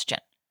my question.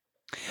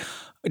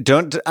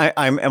 Am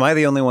I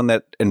the only one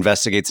that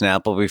investigates an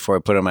apple before I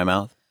put it in my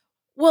mouth?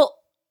 Well,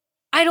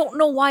 I don't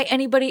know why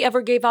anybody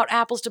ever gave out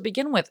apples to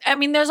begin with. I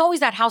mean, there's always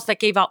that house that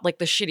gave out like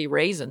the shitty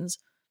raisins.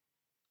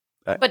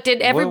 But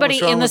did everybody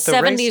what's wrong in the with the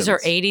 70s or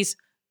raisins? 80s?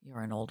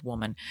 You're an old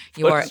woman.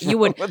 What's You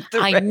would. wrong with the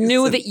I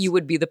knew that raisins? you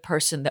would be the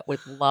person that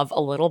would love a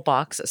little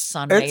box of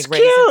sun-made It's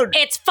raisins. cute.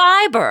 It's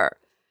fiber.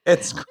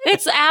 It's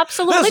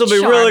absolutely This will be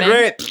charming. really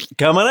great.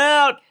 Coming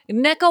out.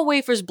 Necco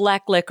wafers,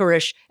 black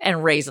licorice,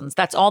 and raisins.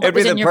 That's all that It'd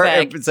be was in your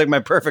bag. It's like my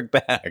perfect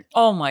bag.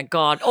 Oh my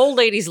God. Old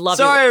ladies love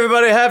Sorry, it.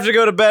 everybody. I have to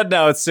go to bed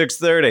now. It's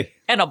 6:30.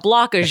 And a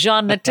block of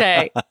Jean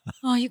Nate.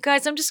 Oh, you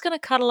guys, I'm just going to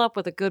cuddle up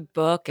with a good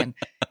book and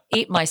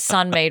eat my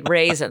sun-made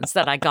raisins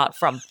that I got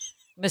from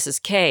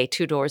Mrs. K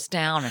 2 doors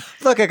down.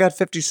 Look, I got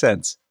 50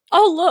 cents.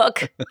 Oh,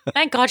 look.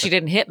 Thank God she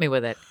didn't hit me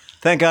with it.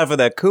 Thank God for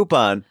that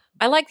coupon.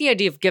 I like the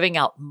idea of giving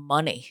out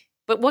money.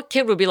 But what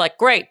kid would be like,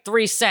 great,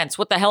 3 cents.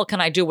 What the hell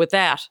can I do with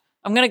that?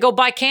 I'm going to go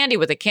buy candy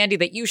with it, candy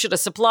that you should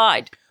have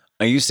supplied.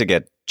 I used to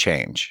get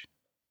change.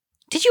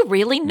 Did you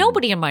really?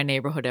 Nobody in my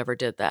neighborhood ever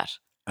did that.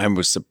 I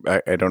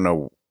don't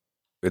know.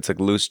 It's like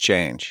loose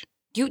change.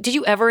 Did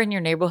you ever in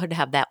your neighborhood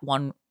have that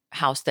one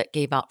house that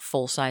gave out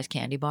full-size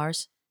candy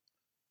bars?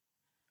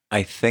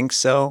 I think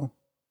so.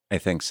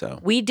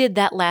 We did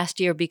that last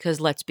year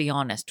because, let's be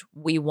honest,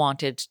 we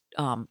wanted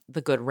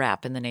the good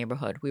rap in the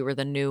neighborhood. We were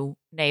the new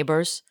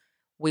neighbors.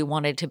 We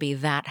wanted to be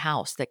that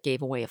house that gave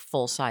away a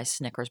full-size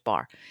Snickers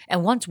bar.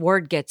 And once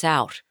word gets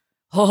out,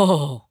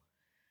 oh,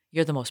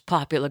 you're the most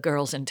popular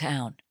girls in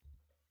town.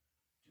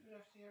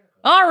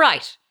 All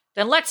right,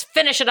 then let's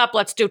finish it up.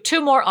 Let's do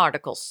 2 more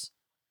articles.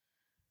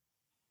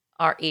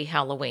 R.E.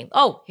 Halloween.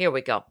 Oh, here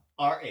we go.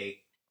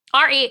 R.E.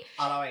 R.E.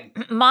 Halloween.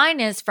 Mine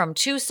is from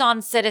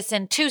Tucson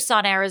Citizen,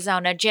 Tucson,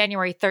 Arizona,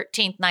 January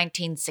 13th,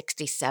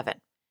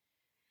 1967.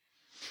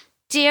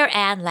 Dear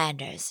Ann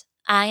Landers,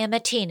 I am a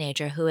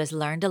teenager who has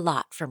learned a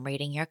lot from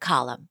reading your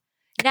column.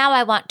 Now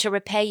I want to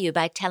repay you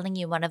by telling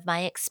you one of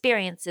my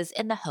experiences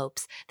in the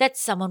hopes that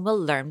someone will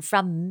learn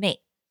from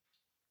me.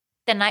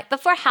 The night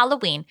before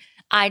Halloween,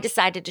 I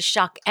decided to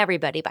shock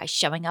everybody by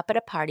showing up at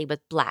a party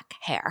with black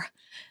hair.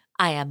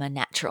 I am a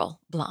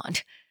natural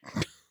blonde.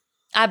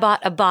 I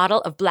bought a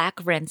bottle of black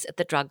rinse at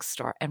the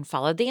drugstore and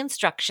followed the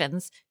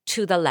instructions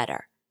to the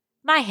letter.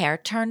 My hair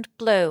turned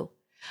blue.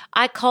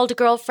 I called a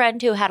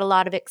girlfriend who had a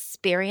lot of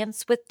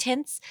experience with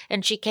tints,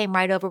 and she came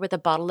right over with a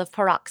bottle of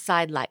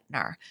peroxide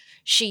lightener.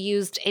 She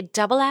used a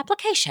double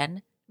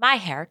application. My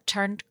hair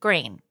turned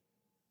green.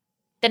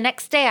 The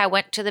next day, I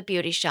went to the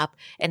beauty shop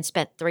and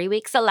spent 3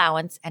 weeks'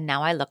 allowance, and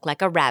now I look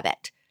like a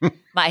rabbit.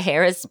 My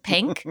hair is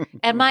pink,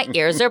 and my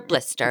ears are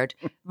blistered.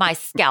 My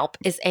scalp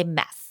is a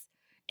mess.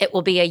 It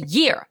will be a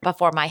year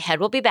before my head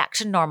will be back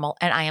to normal,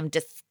 and I am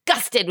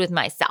disgusted with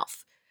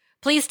myself.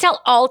 Please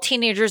tell all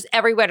teenagers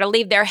everywhere to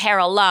leave their hair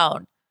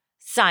alone.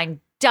 Signed,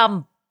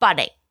 Dumb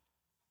Bunny.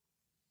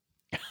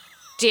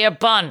 Dear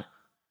Bun,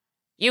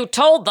 you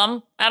told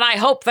them, and I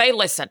hope they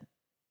listen.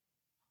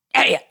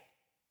 Idiot.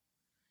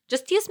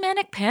 Just use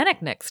Manic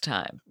Panic next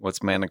time.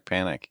 What's Manic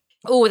Panic?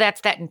 Oh,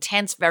 that's that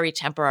intense, very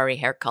temporary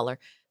hair color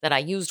that I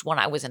used when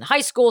I was in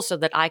high school so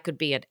that I could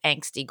be an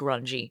angsty,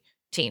 grungy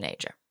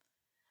teenager.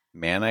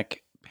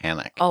 Manic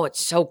Panic. Oh,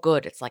 it's so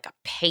good. It's like a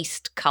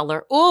paste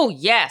color. Oh,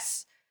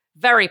 yes.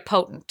 Very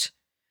potent.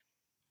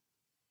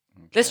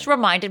 Okay. This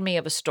reminded me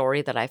of a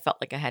story that I felt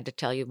like I had to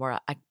tell you where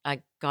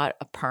I got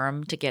a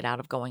perm to get out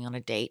of going on a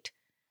date.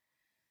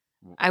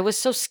 I was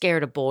so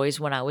scared of boys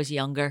when I was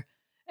younger.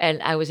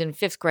 And I was in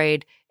 5th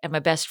grade, and my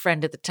best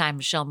friend at the time,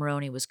 Michelle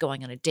Maroney, was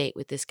going on a date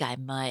with this guy,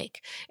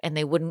 Mike. And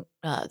they wouldn't,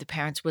 the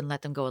parents wouldn't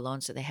let them go alone,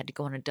 so they had to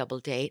go on a double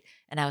date.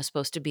 And I was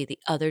supposed to be the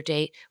other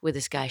date with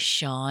this guy,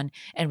 Sean,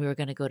 and we were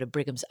going to go to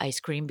Brigham's Ice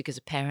Cream because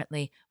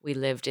apparently we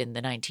lived in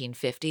the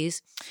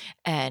 1950s.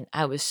 And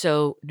I was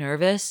so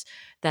nervous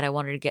that I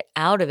wanted to get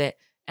out of it.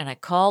 And I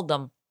called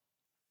them.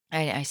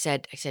 I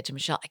said to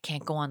Michelle, I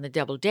can't go on the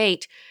double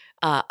date.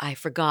 I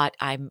forgot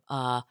I'm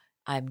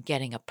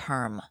getting a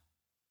perm.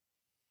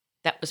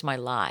 That was my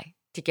lie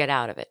to get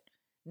out of it.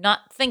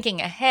 Not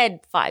thinking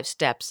ahead 5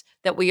 steps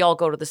that we all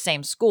go to the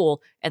same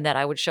school and that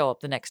I would show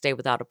up the next day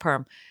without a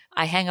perm.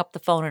 I hang up the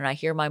phone and I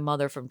hear my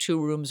mother from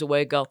 2 rooms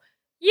away go,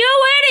 "You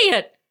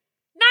idiot!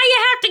 Now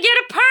you have to get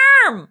a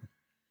perm!"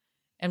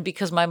 And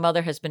because my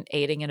mother has been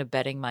aiding and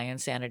abetting my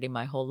insanity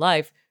my whole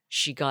life,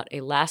 she got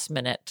a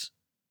last-minute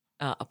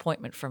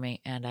appointment for me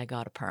and I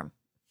got a perm.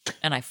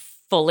 And I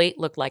fully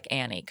looked like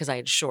Annie because I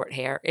had short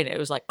hair and it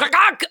was like,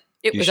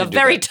 it was a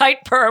very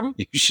tight perm.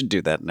 You should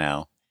do that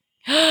now.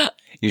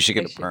 You should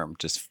get a perm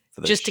just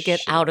for the just to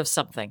get out of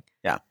something.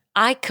 Yeah.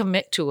 I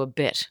commit to a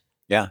bit.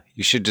 Yeah,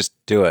 you should just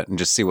do it and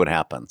just see what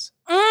happens.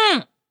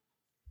 Do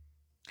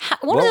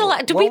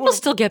people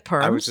still get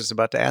perms? I was just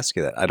about to ask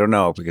you that. I don't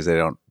know because they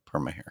don't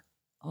perm my hair.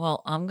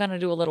 Well, I'm going to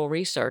do a little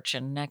research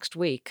and next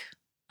week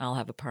I'll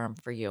have a perm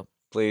for you.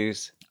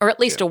 Please. Or at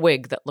least a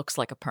wig that looks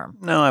like a perm.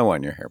 No, I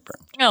want your hair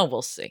perm. Oh,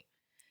 we'll see.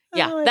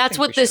 Yeah, I that's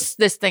think what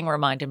this thing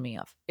reminded me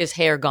of, is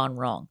hair gone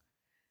wrong.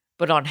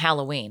 But on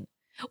Halloween.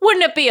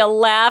 Wouldn't it be a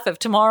laugh if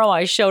tomorrow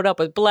I showed up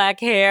with black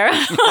hair?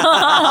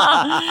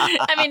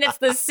 I mean, it's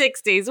the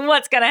 60s.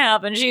 What's going to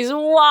happen? She's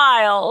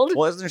wild.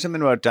 Well, isn't there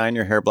something about dyeing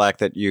your hair black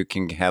that you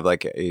can have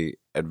like a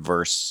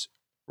adverse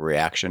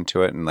reaction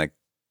to it and like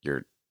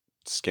your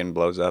skin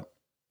blows up?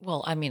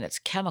 Well, I mean, it's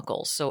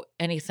chemicals, so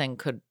anything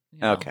could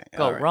go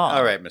wrong.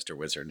 All right, Mr.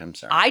 Wizard, I'm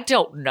sorry. I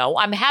don't know.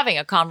 I'm having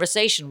a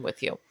conversation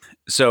with you.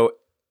 So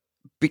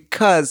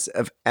because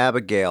of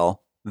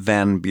Abigail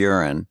Van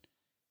Buren,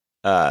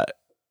 her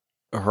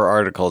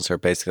articles are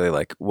basically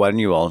like, why don't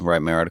you all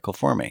write my article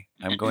for me?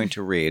 I'm going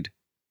to read.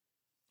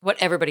 What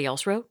everybody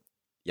else wrote?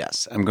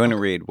 Yes. I'm going to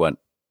read what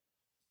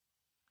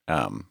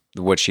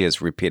she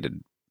has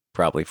repeated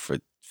probably for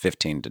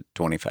 15 to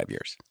 25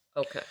 years.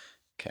 Okay.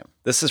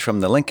 This is from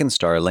the Lincoln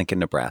Star, Lincoln,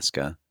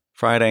 Nebraska,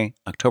 Friday,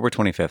 October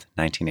 25th,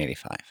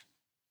 1985.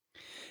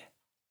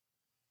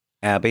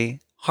 Abby,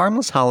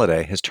 harmless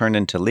holiday has turned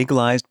into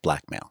legalized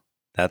blackmail.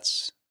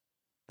 That's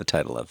the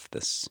title of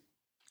this.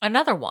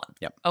 Another one?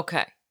 Yep.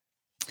 Okay.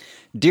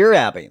 Dear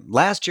Abby,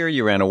 last year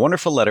you ran a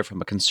wonderful letter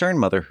from a concerned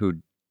mother who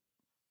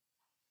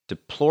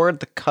deplored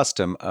the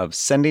custom of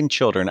sending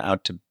children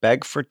out to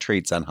beg for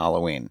treats on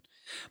Halloween.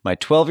 My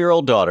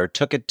 12-year-old daughter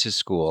took it to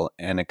school,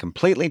 and it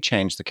completely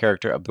changed the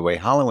character of the way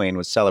Halloween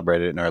was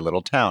celebrated in our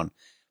little town.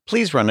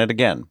 Please run it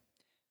again.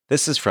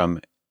 This is from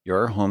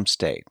your home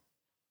state.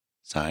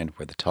 Signed,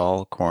 Where the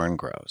Tall Corn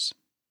Grows.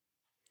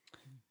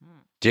 Mm-hmm.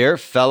 Dear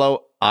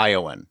fellow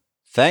Iowan,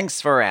 thanks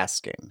for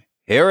asking.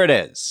 Here it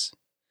is.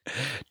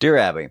 Dear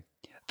Abby,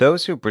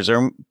 those who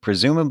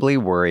presumably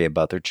worry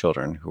about their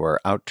children who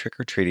are out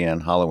trick-or-treating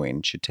on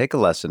Halloween should take a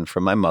lesson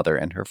from my mother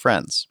and her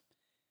friends.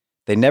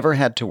 They never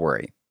had to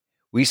worry.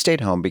 We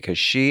stayed home because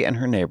she and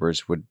her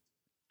neighbors would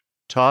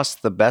toss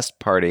the best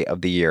party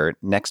of the year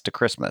next to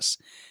Christmas.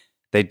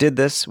 They did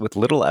this with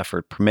little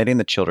effort, permitting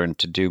the children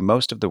to do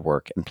most of the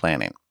work and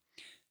planning.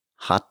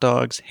 Hot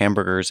dogs,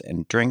 hamburgers,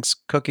 and drinks,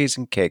 cookies,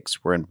 and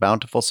cakes were in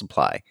bountiful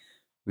supply.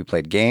 We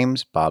played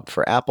games, bobbed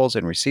for apples,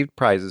 and received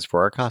prizes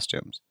for our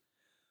costumes.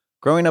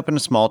 Growing up in a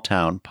small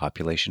town,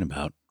 population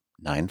about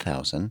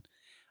 9,000,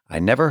 I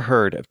never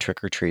heard of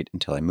trick-or-treat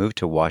until I moved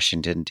to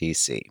Washington,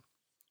 D.C.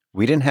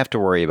 We didn't have to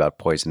worry about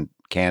poisoned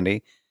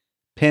candy,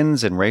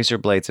 pins and razor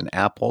blades and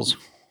apples,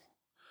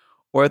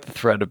 or the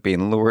threat of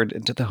being lured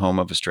into the home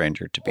of a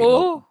stranger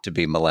to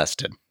be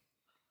molested.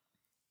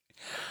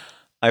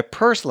 I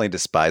personally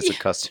despise the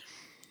custom.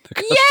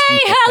 Yay,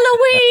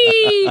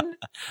 Halloween!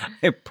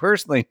 I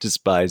personally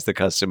despise the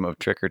custom of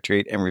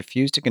trick-or-treat and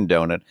refuse to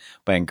condone it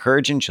by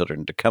encouraging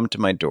children to come to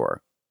my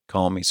door.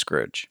 Call me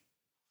Scrooge.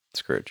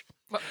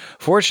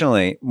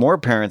 Fortunately, more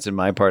parents in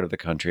my part of the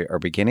country are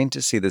beginning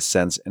to see this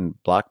sense in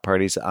block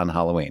parties on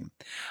Halloween.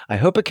 I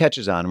hope it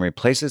catches on and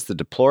replaces the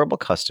deplorable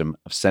custom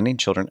of sending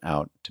children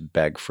out to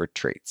beg for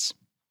treats.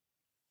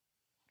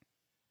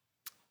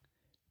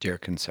 Dear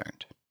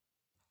Concerned,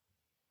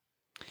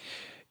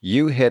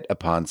 you hit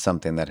upon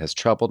something that has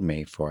troubled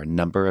me for a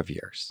number of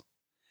years.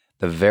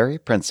 The very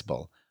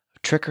principle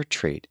of trick or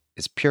treat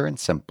is pure and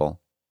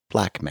simple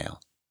blackmail.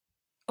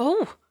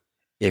 Oh,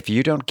 If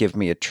you don't give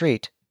me a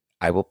treat,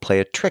 I will play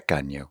a trick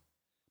on you.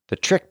 The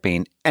trick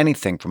being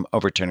anything from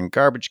overturning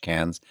garbage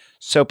cans,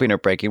 soaping or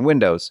breaking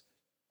windows,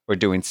 or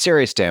doing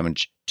serious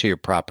damage to your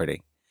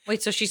property.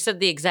 wait, so she said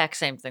the exact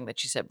same thing that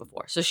she said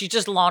before. So she's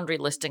just laundry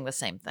listing the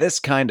same thing. This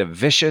kind of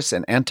vicious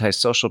and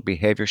antisocial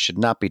behavior should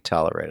not be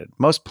tolerated.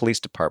 Most police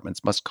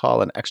departments must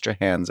call in extra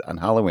hands on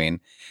Halloween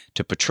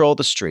to patrol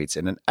the streets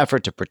in an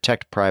effort to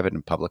protect private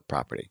and public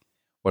property.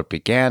 What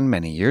began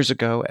many years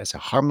ago as a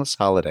harmless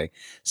holiday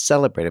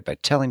celebrated by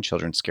telling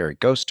children scary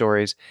ghost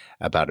stories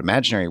about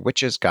imaginary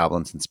witches,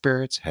 goblins, and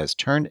spirits has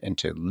turned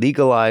into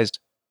legalized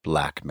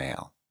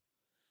blackmail.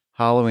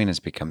 Halloween has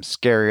become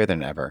scarier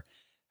than ever,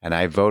 and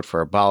I vote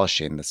for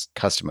abolishing this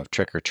custom of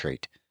trick or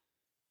treat.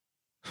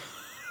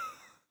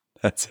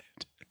 That's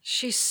it.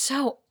 She's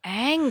so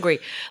angry.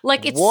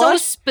 Like, it's so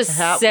What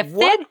specific.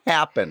 what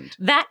happened?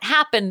 That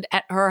happened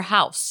at her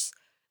house.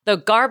 The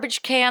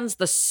garbage cans,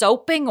 the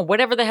soaping, or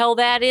whatever the hell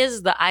that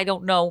is, the, I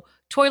don't know,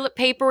 toilet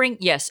papering.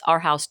 Yes, our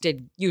house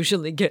did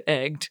usually get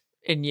egged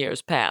in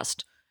years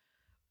past.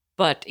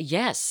 But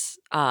yes,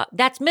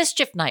 that's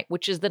Mischief Night,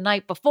 which is the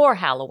night before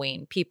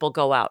Halloween. People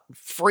go out and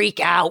freak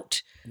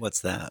out.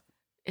 What's that?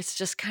 It's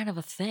just kind of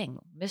a thing.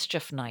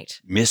 Mischief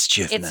Night.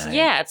 Mischief It's night.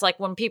 yeah, it's like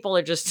when people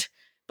are just.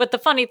 But the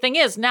funny thing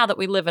is, now that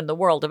we live in the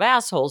world of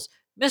assholes,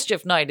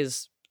 Mischief Night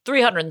is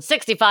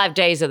 365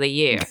 days of the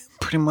year.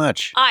 Pretty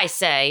much. I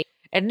say.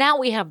 And now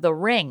we have the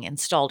Ring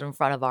installed in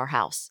front of our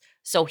house.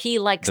 So he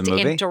likes The to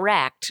movie?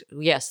 interact.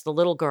 Yes, the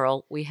little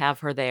girl, we have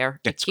her there.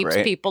 It It's keeps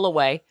great. people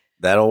away.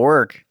 That'll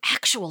work.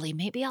 Actually,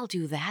 maybe I'll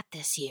do that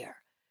this year.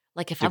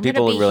 Like if Do I'm going to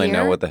people be really here,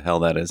 know what the hell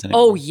that is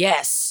anymore? Oh,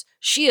 yes.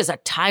 She is a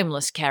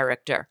timeless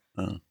character.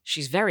 Oh.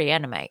 She's very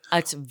anime.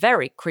 It's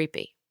very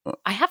creepy. Oh.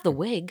 I have the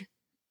wig.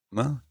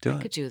 Well, do I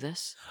it. could do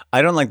this.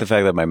 I don't like the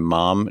fact that my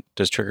mom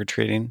does trick or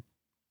treating.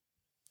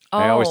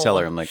 I always tell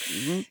her, I'm like,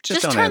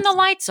 just don't turn the answer.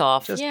 lights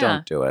off. Just yeah.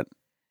 don't do it.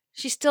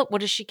 She still,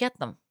 what does she get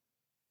them?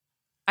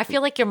 I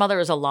feel like your mother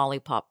is a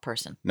lollipop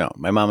person. No,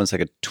 my mom is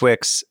like a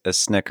Twix, a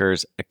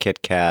Snickers, a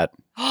Kit Kat.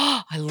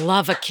 Oh, I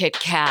love a Kit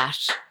Kat.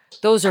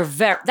 Those are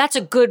that's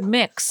a good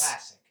mix.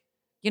 Classic.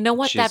 You know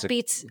what? She's That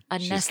beats a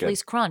she's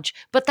Nestle's Crunch.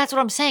 But that's what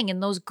I'm saying. In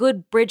those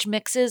good bridge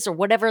mixes or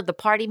whatever the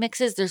party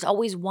mixes, there's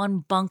always one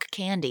bunk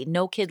candy.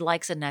 No kid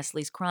likes a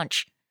Nestle's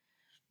Crunch.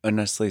 A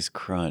Nestle's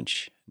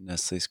Crunch.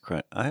 Nestle's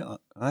Crunch.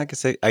 I can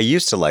say I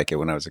used to like it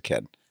when I was a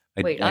kid.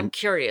 Wait, I'm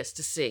curious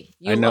to see.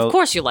 You, I know- of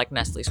course you like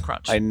Nestle's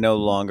Crunch. I no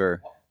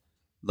longer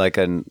like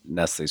a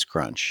Nestle's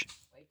Crunch.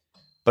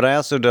 But I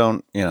also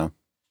don't,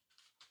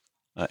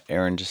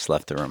 Aaron just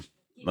left the room.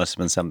 Must have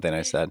been something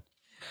I said,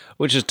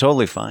 which is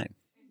totally fine.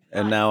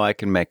 And now I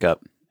can make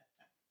up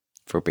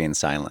for being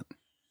silent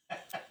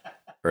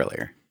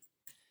earlier.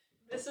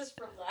 This is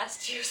from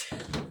last year's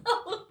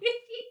Halloween.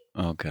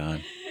 Oh, God.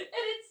 And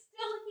it's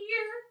still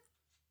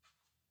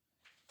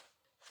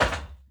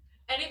here.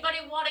 Anybody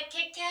want a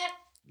Kit Kat?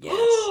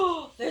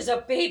 Yes. There's a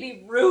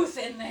baby Ruth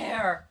in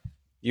there.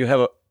 You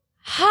have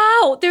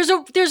How? There's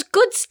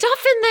good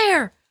stuff in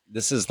there.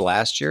 this is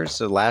last year's,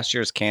 so last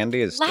year's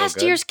candy is still Last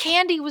good? year's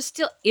candy was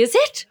still. Is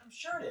it? I'm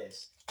sure it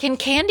is. Can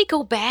candy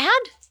go bad?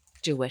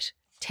 Do it.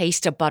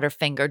 Taste a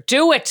Butterfinger.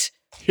 Do it.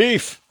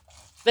 Heath.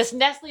 This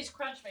Nestle's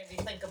Crunch made me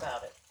think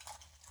about it.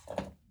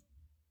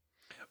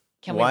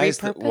 Can why we is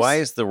repurpose? why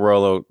is the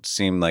Rolo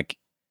seem like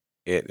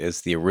it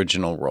is the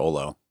original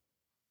Rolo?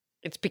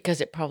 It's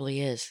because it probably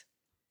is.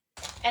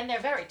 And they're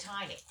very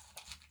tiny.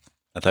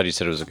 I thought you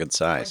said it was a good Would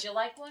size. you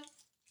like one?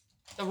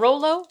 The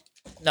Rolo?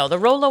 No, the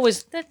Rolo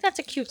is that's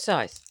a cute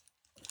size.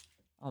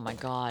 Oh my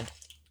God.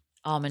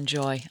 Almond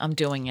Joy. I'm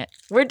doing it.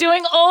 We're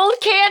doing old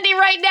candy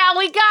right now.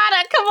 We got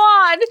it. Come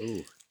on.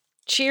 Ooh.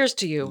 Cheers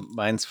to you.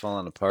 Mine's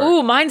falling apart.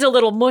 Ooh, mine's a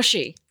little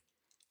mushy.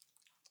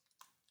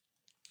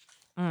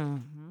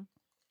 Mm-hmm.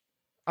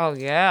 Oh,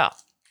 yeah.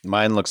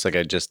 Mine looks like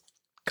I just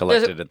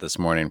collected it this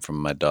morning from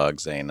my dog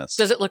Zanus.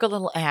 Does it look a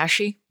little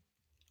ashy?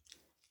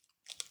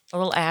 A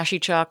little ashy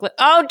chocolate.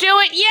 Oh, do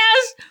it.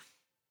 Yes.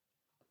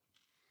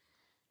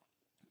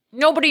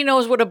 Nobody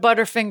knows what a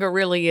Butterfinger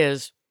really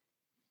is.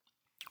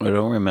 I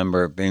don't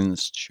remember it being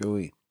this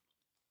chewy.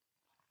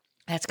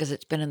 That's because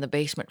it's been in the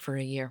basement for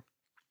a year.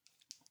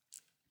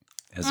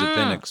 Has it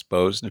been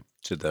exposed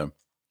to the...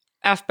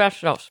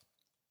 Asbestos.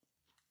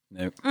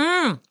 Nope.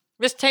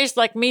 This tastes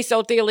like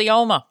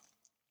mesothelioma.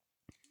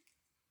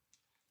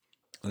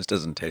 This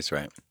doesn't taste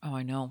right. Oh,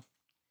 I know.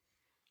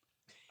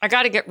 I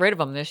got to get rid of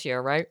them this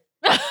year, right?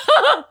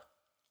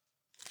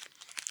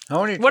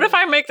 How many? What if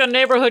I make the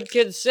neighborhood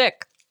kids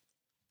sick?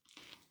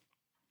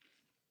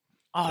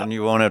 Then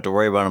you won't have to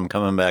worry about them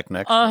coming back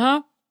next.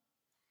 Uh-huh.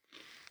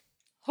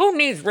 Who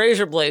needs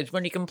razor blades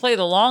when you can play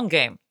the long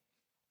game?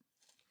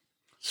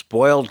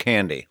 Spoiled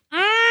candy.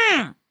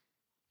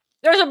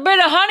 There's a bit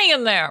of honey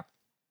in there.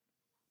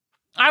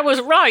 I was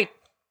right.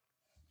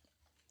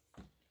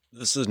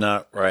 This is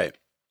not right.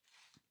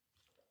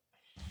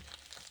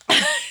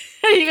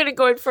 Are you going to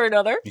go in for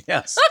another?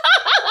 Yes.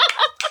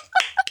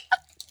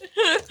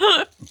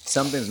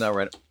 Something's not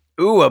right.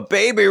 Ooh, a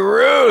Baby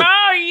Ruth.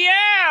 Oh,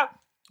 yeah.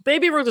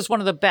 Baby Ruth is one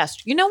of the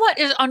best. You know what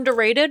is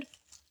underrated?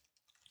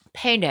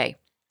 Payday.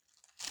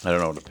 I don't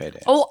know what a Payday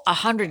is. Oh,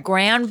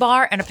 $100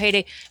 bar and a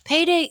Payday.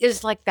 Payday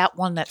is like that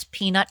one that's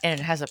peanut and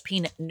it has a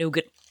peanut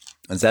nougat.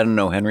 Is that an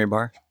O. Henry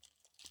bar?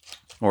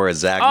 Or a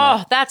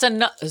Zagnut? Oh, that's a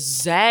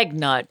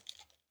Zagnut.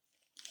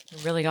 You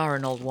really are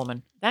an old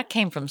woman. That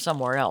came from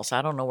somewhere else.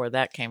 I don't know where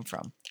that came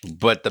from.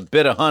 But the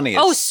bit of honey is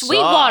Oh,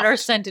 Sweetwater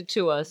soft. sent it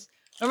to us.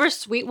 Remember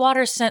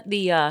Sweetwater sent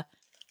the,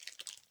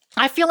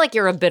 I feel like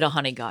you're a bit of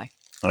honey guy.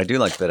 I do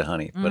like bit of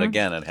honey, but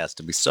again, it has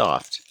to be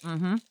soft.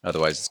 Mm-hmm.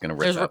 Otherwise, it's going to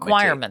rip There's out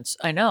requirements.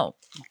 I know.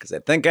 Because I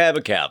think I have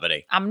a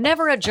cavity. I'm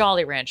never a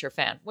Jolly Rancher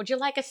fan. Would you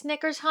like a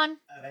Snickers, hun?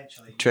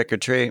 Eventually. Trick or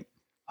treat.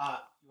 You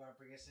want to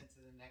bring us into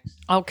the next?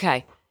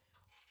 Okay.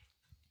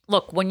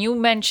 Look, when you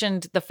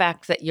mentioned the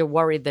fact that you're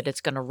worried that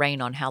it's going to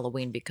rain on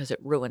Halloween because it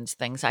ruins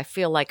things, I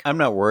feel like I'm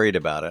not worried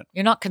about it.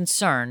 you're not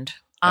concerned.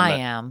 I'm I not-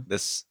 am.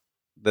 This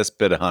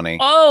bit of honey,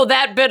 Oh,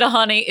 that bit of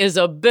honey is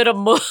a bit of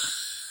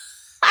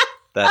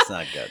that's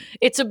not good.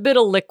 it's a bit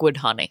of liquid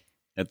honey.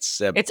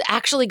 It's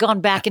Actually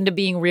gone back into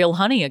being real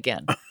honey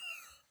again.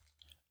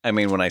 I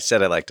mean, when I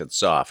said I liked it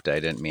soft, I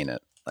didn't mean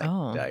it like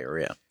Oh.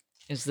 diarrhea.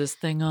 Is this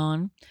thing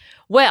on?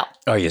 Well,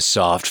 Are you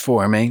soft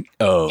for me?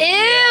 Oh, ew,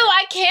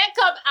 I can't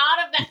come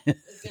out of that.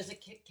 There's a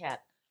Kit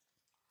Kat.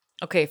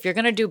 Okay, if you're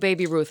going to do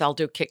Baby Ruth, I'll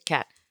do Kit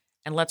Kat.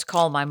 And let's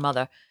call my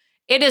mother.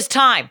 It is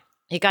time.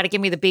 You got to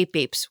give me the beep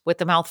beeps with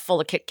the mouth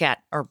full of Kit Kat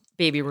or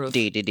Baby Ruth.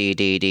 It's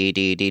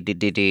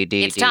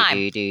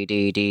time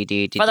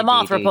for the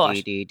moth report.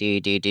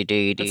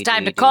 It's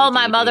time to call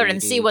my mother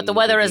and see what the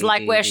weather is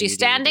like where she's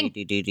standing.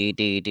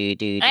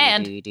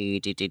 And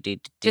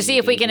to see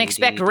if we can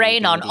expect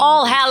rain on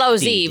All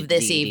Hallows Eve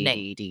this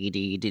evening.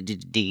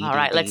 All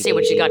right, let's see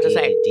what she got to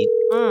say.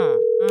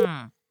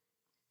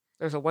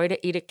 There's a way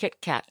to eat a Kit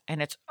Kat,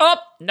 and it's, oh,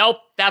 nope,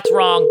 that's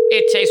wrong.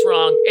 It tastes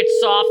wrong. It's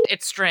soft.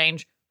 It's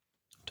strange.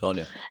 Told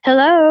you.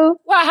 Hello.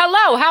 Well,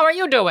 hello. How are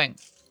you doing?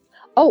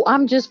 Oh,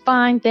 I'm just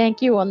fine,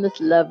 thank you, on this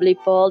lovely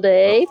fall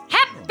day.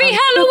 Happy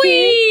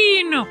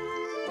Halloween!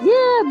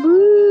 Yeah,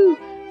 boo.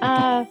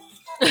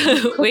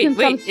 Cooking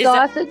some is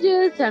that-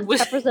 sausages and was-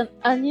 peppers and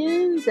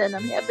onions, and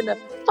I'm having a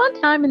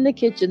fun time in the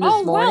kitchen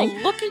this morning.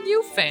 Well, look at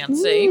you,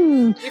 fancy.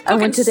 Mm. You're I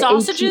went to cooking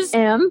the sausages?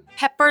 ATM.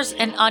 Peppers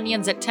and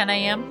onions at 10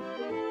 a.m.?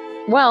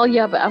 Well,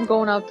 yeah, but I'm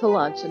going out to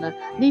lunch, and I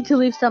need to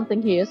leave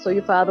something here so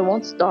your father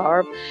won't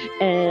starve.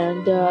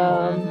 And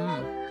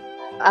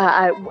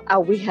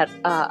we had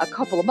a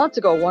couple of months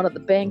ago, one of the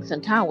banks in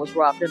town was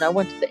robbed, and I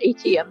went to the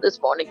ATM this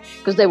morning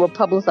because they were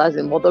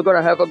publicizing, well, they're going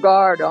to have a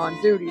guard on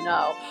duty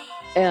now.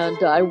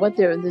 And I went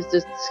there, and there's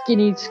this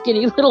skinny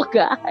little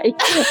guy.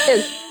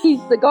 And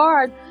he's the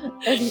guard,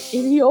 and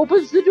he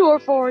opens the door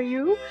for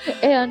you,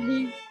 and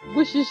he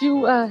wishes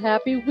you a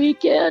happy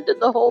weekend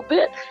and the whole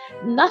bit.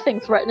 Nothing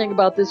threatening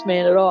about this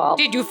man at all.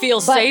 Did you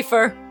feel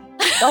safer?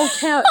 Oh,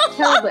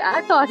 terribly.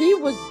 I thought he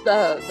was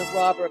the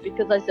robber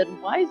because I said,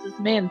 why is this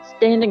man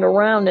standing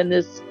around in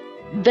this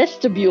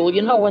vestibule,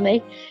 when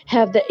they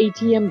have the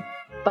ATM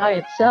by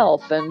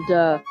itself? And,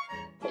 I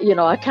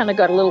kind of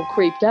got a little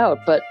creeped out,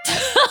 but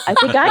I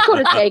think I could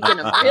have taken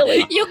him,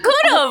 really. You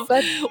could have.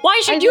 But Why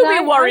should I you said, be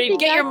I worried? think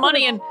Get I your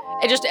money could've-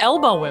 and just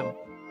elbow him.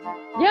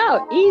 Yeah,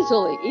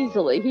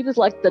 easily. He was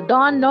like the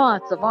Don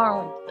Knotts of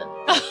Arlington.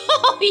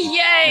 Oh,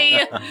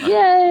 yay.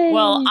 Yay!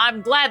 Well,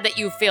 I'm glad that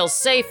you feel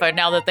safer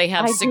now that they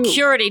have I do.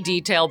 security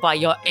detail by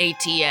your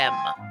ATM.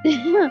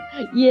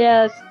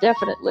 Yes,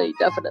 definitely.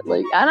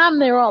 And I'm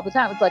there all the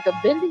time. It's like a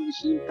vending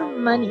machine for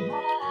money.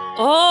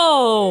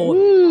 Oh.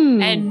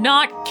 Mm. And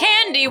not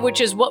candy,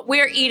 which is what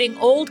we're eating,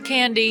 old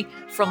candy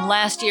from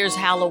last year's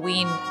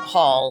Halloween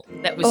haul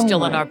that was Oh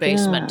still in my our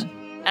basement. God.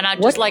 And I'd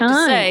What just like to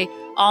kind? say,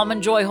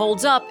 Almond Joy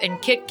holds up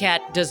and Kit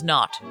Kat does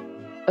not.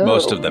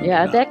 Most of them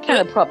Yeah, do not. that kind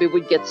of probably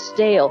would get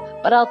stale.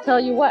 But I'll tell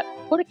you what,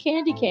 put a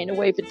candy cane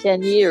away for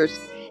 10 years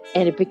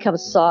and it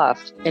becomes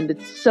soft and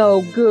it's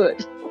so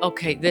good.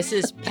 Okay, this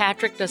is,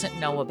 Patrick doesn't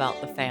know about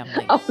the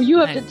family. Oh, you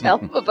have to And tell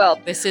him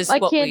about This is my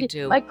what candy, we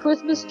do. my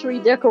Christmas tree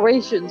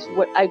decorations.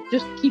 What I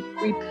just keep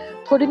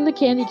putting the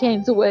candy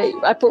canes away.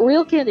 I put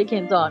real candy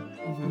canes on,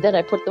 Mhm. then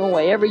I put them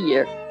away every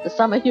year. The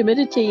summer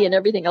humidity and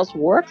everything else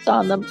works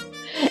on them,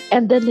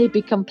 and then they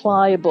become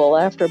pliable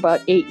after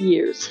about 8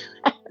 years.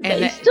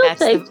 And They still that's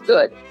the- taste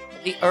good.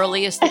 The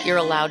earliest that you're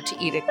allowed to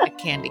eat a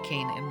candy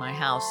cane in my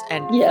house.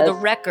 And for Yes. the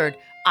record,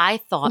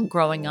 I thought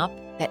growing up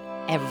that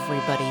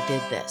everybody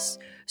did this.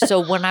 So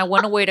when I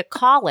went away to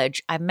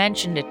college, I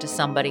mentioned it to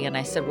somebody and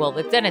I said, well,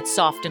 then it's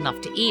soft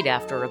enough to eat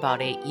after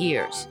about 8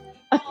 years.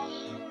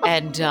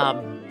 And I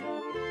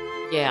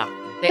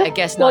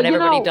guess Well, not you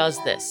everybody know-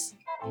 does this.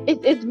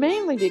 It's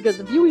mainly because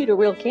if you eat a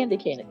real candy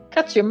cane, it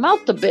cuts your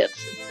mouth to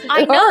bits.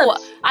 I It know.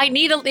 hurts.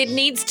 It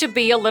needs to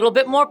be a little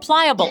bit more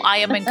pliable. I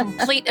am in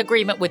complete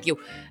agreement with you.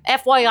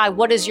 FYI,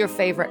 what is your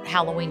favorite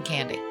Halloween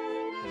candy?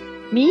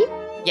 Me?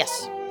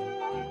 Yes.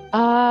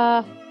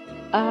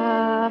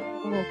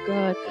 Oh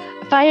God!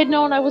 If I had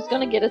known I was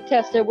going to get a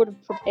test, I would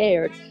have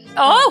prepared.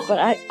 Oh! But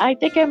I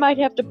think I might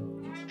have to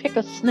pick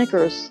a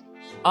Snickers.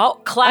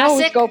 Oh, I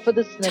always classic, go for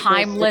the Snickers.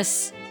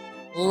 timeless,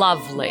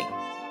 lovely.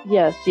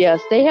 Yes.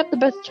 They have the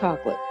best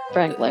chocolate,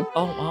 frankly.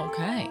 Oh,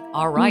 okay.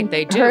 All right,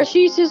 they do.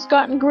 Hershey's has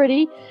gotten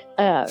gritty.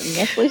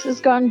 Nestle's has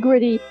gotten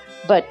gritty,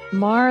 but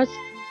Mars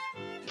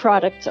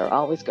products are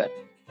always good.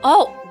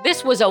 Oh,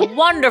 this was a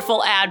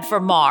wonderful ad for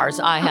Mars,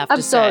 I have I'm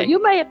to sorry, say.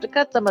 you may have to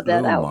cut some of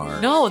that Ooh, out.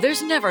 Mars. No,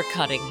 there's never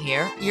cutting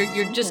here.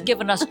 You're just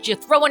giving us, you're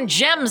throwing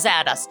gems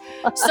at us.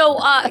 So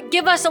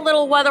give us a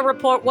little weather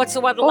report. What's the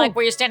weather like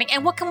where you're standing?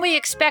 And what can we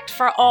expect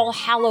for All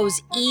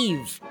Hallows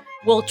Eve?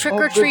 Will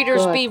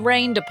trick-or-treaters God. be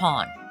rained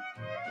upon?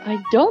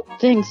 I don't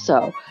think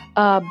so.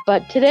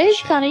 But today's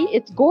sunny.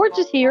 It's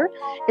gorgeous here.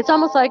 It's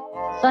almost like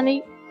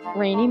sunny,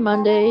 rainy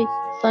Monday,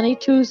 sunny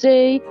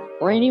Tuesday,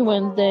 rainy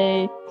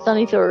Wednesday,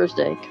 sunny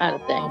Thursday kind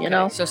of thing, Okay, you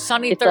know? so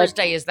sunny It's like-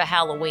 Thursday is the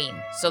Halloween.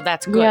 So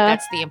that's good. Yeah.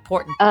 That's the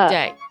important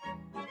day.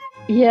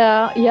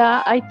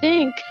 Yeah, I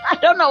think. I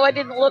don't know. I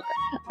didn't look.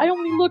 I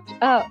only looked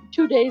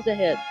 2 days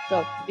ahead.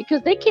 So,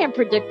 because they can't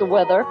predict the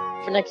weather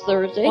for next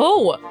Thursday.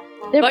 Oh,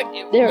 They're- but,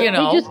 They you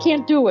know. just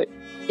can't do it.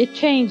 It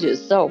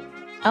changes. So,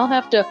 I'll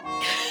have to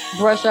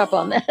brush up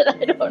on that.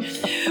 I don't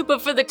know.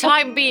 But for the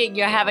time being,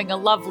 you're having a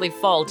lovely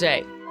fall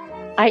day.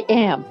 I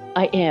am.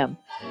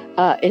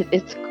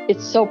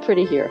 It's so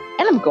pretty here,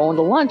 and I'm going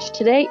to lunch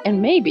today,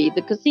 and maybe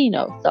the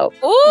casino. So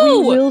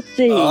Ooh! we will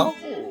see.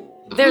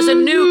 There's a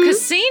new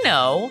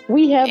casino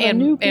We have a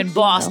new in casino.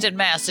 Boston,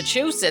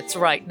 Massachusetts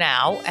right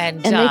now.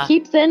 And and they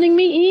keep sending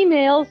me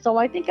emails, so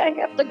I think I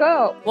have to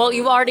go. well,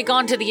 you've already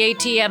gone to the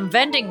ATM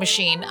vending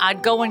machine.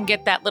 I'd go and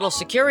get that little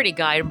security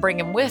guy and bring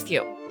him with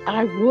you.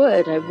 I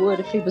would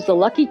if he was a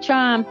Lucky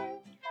Charm.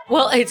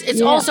 Well, it's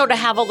Yeah. also to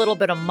have a little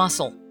bit of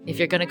muscle if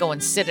you're going to go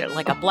and sit at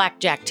like a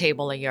blackjack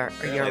table or your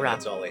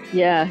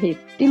Yeah, he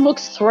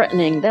looks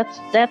threatening.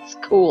 That's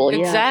cool.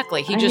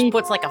 Exactly. He I just need-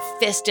 puts like a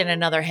fist in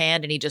another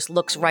hand and he just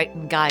looks right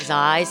in guys'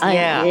 eyes.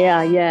 Yeah.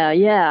 I need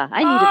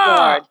Ah! a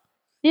guard.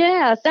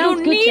 Yeah, sounds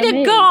You good need to a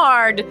me.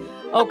 guard.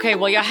 Okay,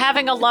 well, you're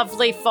having a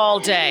lovely fall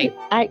day.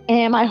 I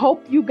am. I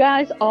hope you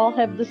guys all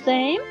have the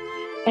same,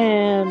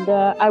 and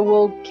I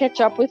will catch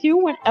up with you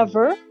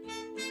whenever.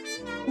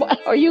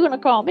 What, are you going to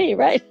call me,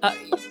 right?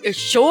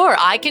 Sure,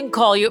 I can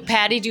call you.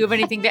 Patty, do you have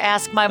anything to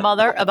ask my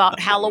mother about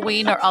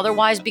Halloween or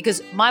otherwise?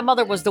 Because my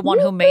mother was the one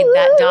who made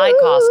that dye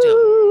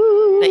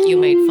costume that you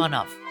made fun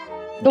of.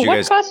 The Do you what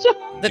guys- costume?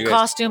 The Do you guys-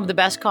 costume, the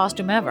best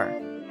costume ever.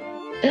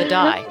 The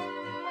dye.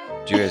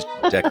 Do you guys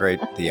decorate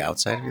the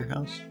outside of your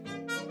house?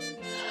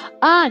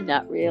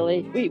 Not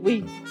really.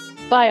 We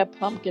buy a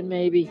pumpkin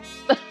maybe,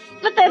 but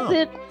that's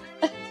it.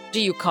 Do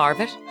you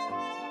carve it?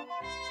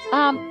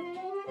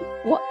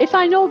 Well, if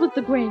I know that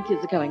the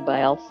grandkids are coming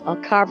by, I'll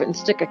carve it and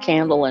stick a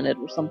candle in it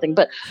or something.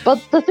 But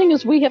the thing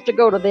is, we have to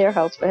go to their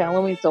house for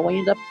Halloween, so we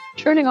end up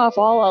turning off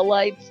all our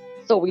lights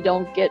so we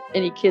don't get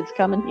any kids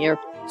coming here.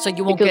 So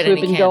you won't because get we've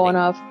any been candy. going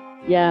off.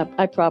 Yeah,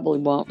 I probably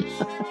won't.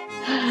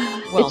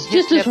 Well, it's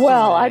just hip, as hip,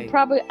 well.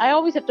 hooray. I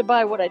always have to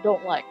buy what I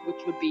don't like, which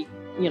would be,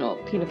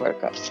 peanut butter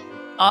cups.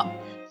 Uh,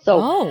 So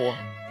oh,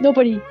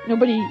 nobody.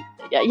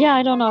 Yeah,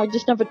 I don't know. I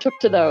just never took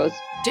to those.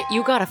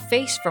 you got a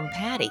face from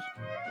Patty.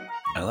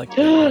 I like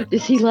it.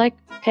 Does he like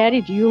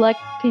Patty? Do you like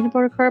peanut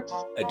butter cups?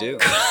 I do.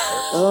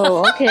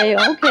 Oh, okay.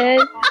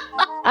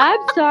 I'm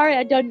sorry,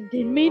 I didn't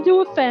mean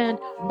to offend,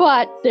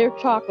 but they're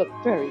chocolate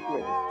very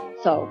gritty.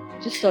 So,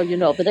 just so you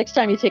know, the next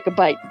time you take a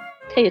bite,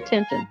 pay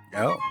attention.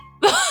 Oh.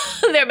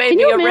 There may Can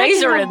be you a imagine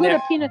razor how in good there.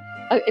 a peanut?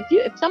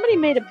 If somebody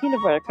made a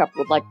peanut butter cup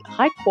with like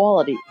high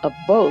quality of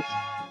both,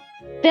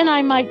 then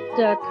I might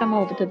come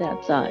over to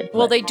that side.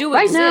 Well, But they do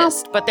right now-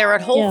 exist, but they're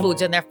at Whole Yeah.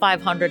 Foods and they're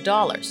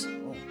 $500.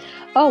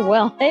 Oh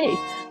well, hey,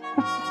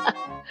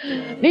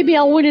 maybe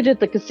I'll win it at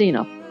the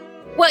casino.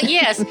 Well,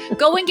 yes,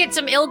 go and get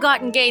some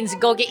ill-gotten gains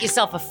and go get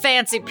yourself a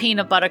fancy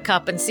peanut butter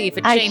cup and see if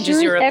it I changes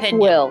sure your heck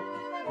opinion. will.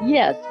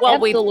 Yes, Well,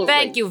 absolutely. we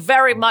thank you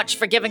very much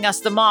for giving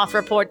us the moth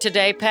report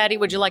today. Patty,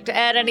 would you like to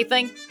add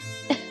anything?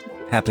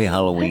 Happy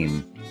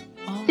Halloween.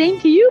 Same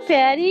to you,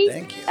 Patty.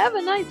 Thank you. Have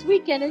a nice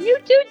weekend, and you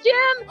too,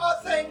 Jim. Oh,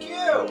 thank you.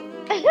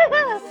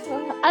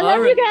 I love All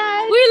you right.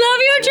 guys. We love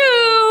you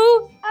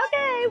too.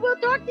 Okay, we'll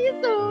talk to you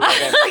soon.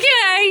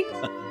 Okay.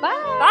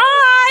 Bye.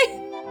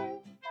 Bye.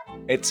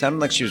 It sounded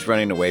like she was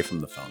running away from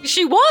the phone.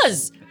 She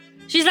was.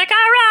 She's like, all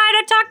right,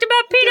 I talked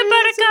about peanut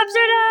butter cups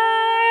and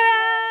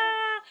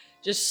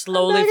just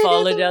slowly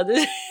falling down the.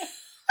 I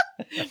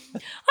love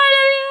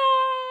you.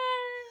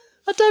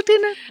 I'll talk to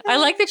you now. I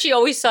like that she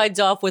always signs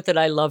off with an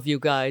I love you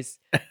guys.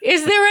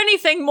 Is there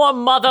anything more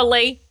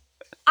motherly?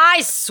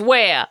 I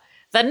swear,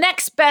 the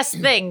next best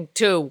thing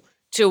to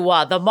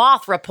the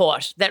moth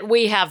report that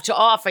we have to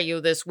offer you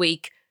this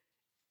week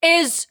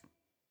is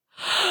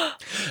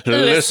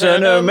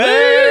Listener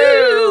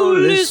mail,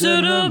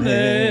 listener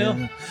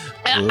mail.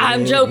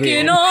 I'm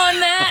joking on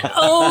that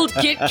old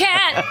Kit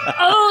Kat.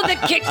 Oh, the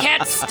Kit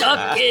Kat's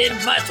stuck in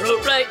my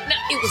throat right now.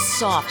 It was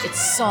soft. It's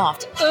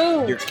soft.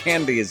 Oh. Your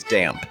candy is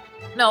damp.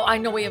 No, I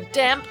know we have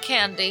damp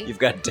candy. You've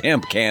got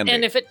damp candy.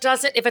 And if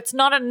it's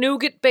not a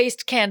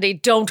nougat-based candy,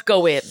 don't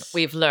go in,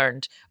 we've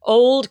learned.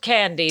 Old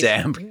candies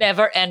Damp.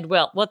 never end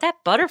well. Well,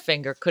 that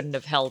Butterfinger couldn't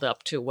have held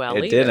up too well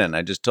it either. didn't.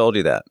 I just told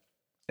you that.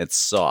 It's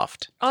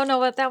soft. Oh,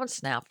 no, that one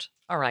snapped.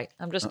 All right,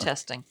 I'm just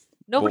testing.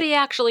 Nobody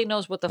actually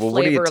knows what the Well, what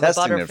are flavor you of a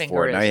testing it Butterfinger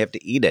for? is. Now you have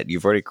to eat it.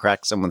 You've already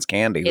cracked someone's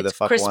candy. Who the It's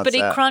fuck wants crispity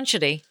that?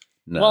 crunchity.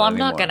 No, Well, I'm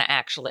not anymore. going to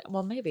actually.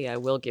 Well, maybe I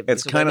will give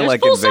It's these kind away. of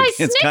like There's full-size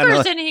it's kinda Snickers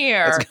like- in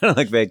here. It's kind of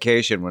like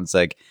vacation when it's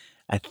like,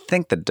 I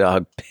think the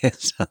dog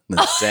pissed on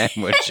the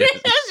sandwiches.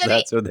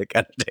 That's what they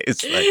kind of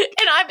taste like.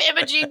 And I'm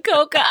imaging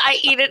Coca. I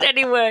eat it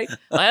anyway.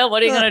 Well,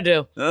 what are you going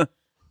to do?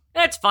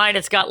 That's fine.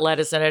 It's got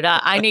lettuce in it.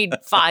 I need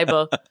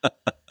fiber.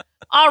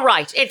 All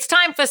right. It's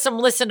time for some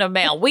listener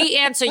mail. We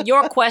answer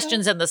your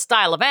questions in the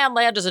style of Ann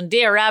Landers and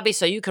Dear Abby,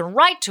 so you can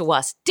write to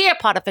us,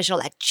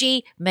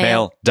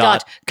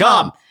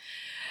 dearpodofficial@gmail.com.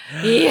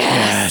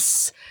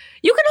 Yes.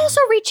 You can also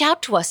reach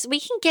out to us. We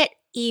can get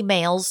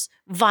emails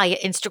via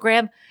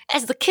Instagram.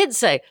 As the kids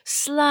say,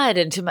 slide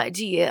into my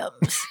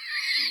DMs.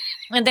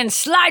 And then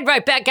slide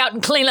right back out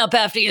and clean up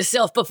after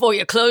yourself before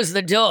you close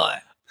the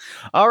door.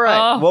 All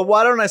right. Oh. Well,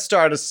 why don't I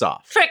start us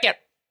off? Trick it.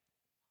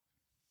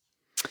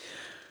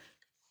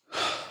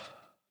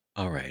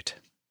 All right.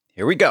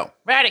 Here we go.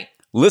 Ready.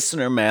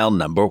 Listener mail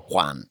number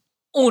 1.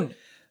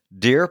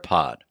 Dear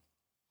Pod,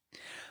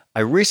 I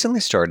recently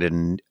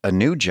started a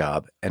new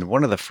job, and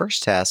one of the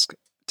first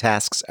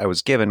tasks I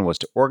was given was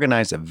to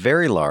organize a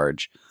very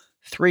large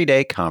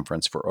 3-day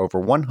conference for over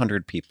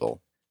 100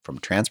 people, from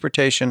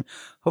transportation,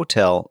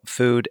 hotel,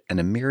 food, and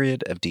a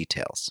myriad of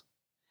details.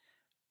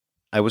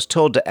 I was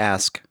told to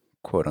ask,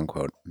 quote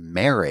unquote,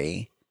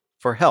 Mary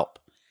for help,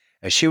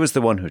 as she was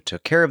the one who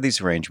took care of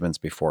these arrangements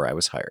before I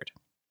was hired.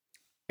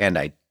 And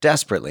I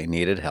desperately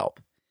needed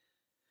help.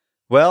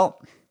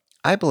 Well,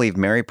 I believe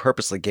Mary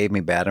purposely gave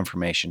me bad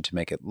information to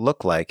make it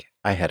look like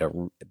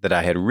that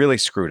I had really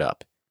screwed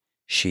up.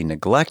 She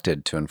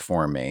neglected to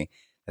inform me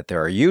that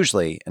there are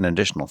usually an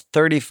additional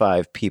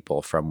 35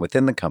 people from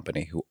within the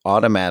company who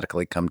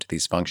automatically come to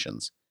these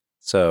functions.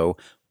 So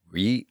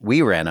we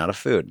ran out of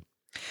food.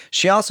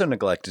 She also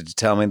neglected to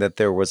tell me that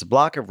there was a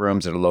block of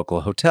rooms at a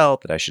local hotel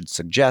that I should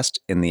suggest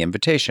in the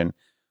invitation,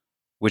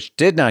 which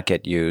did not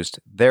get used,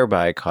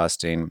 thereby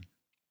costing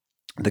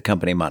the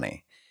company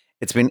money.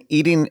 It's been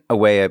eating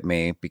away at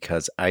me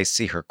because I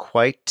see her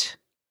quite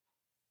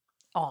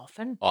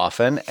often,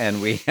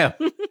 and we have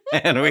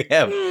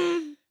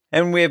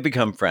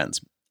become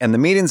friends. And the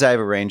meetings I've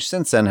arranged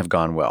since then have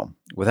gone well.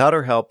 Without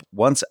her help,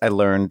 once I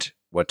learned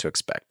what to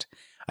expect.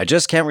 I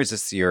just can't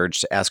resist the urge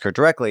to ask her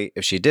directly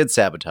if she did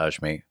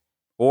sabotage me,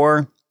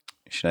 or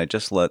should I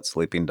just let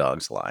sleeping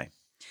dogs lie?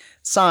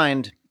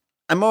 Signed,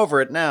 I'm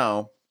over it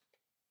now,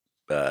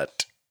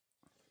 but...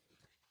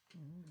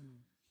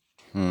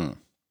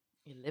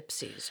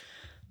 Ellipses.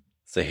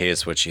 So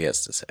here's what she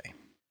has to say.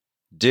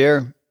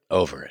 Dear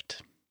Over It.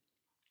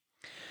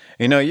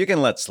 You know, you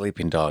can let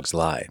sleeping dogs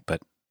lie,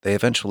 but they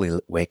eventually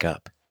wake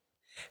up.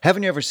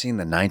 Haven't you ever seen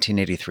the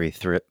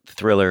 1983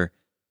 thriller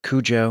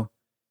Cujo?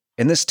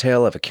 In this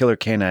tale of a killer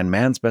canine,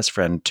 man's best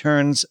friend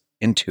turns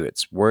into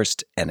its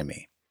worst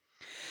enemy.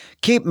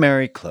 Keep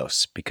Mary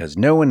close, because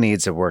no one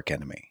needs a work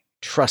enemy.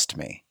 Trust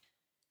me.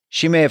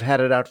 She may have had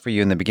it out for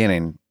you in the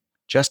beginning,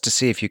 just to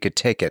see if you could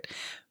take it,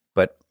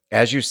 but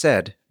as you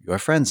said, you're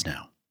friends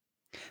now.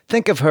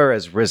 Think of her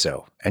as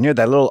Rizzo, and you're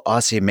that little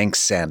Aussie minx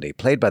Sandy,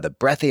 played by the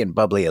breathy and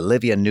bubbly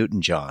Olivia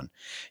Newton-John.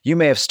 You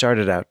may have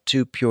started out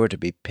too pure to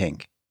be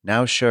pink.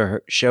 Now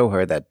show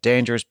her that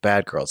dangerous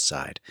bad girl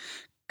side.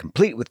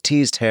 Complete with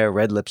teased hair,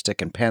 red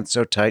lipstick, and pants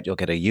so tight you'll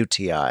get a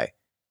UTI.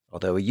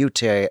 Although a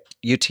UTI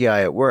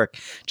at work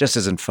just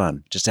isn't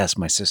fun. Just ask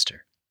my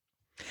sister.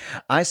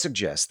 I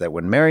suggest that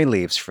when Mary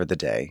leaves for the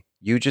day,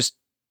 you just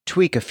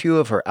tweak a few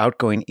of her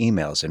outgoing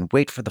emails and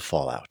wait for the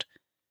fallout.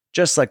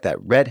 Just like that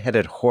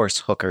red-headed horse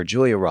hooker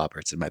Julia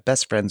Roberts in My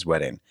Best Friend's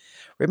Wedding.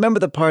 Remember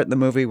the part in the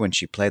movie when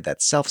she played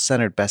that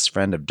self-centered best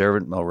friend of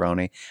Dermot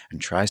Mulroney and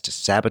tries to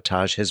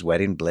sabotage his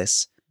wedding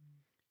bliss?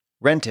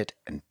 Rent it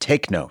and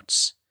take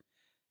notes.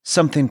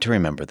 Something to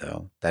remember,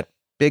 though. That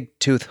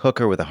big-tooth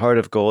hooker with a heart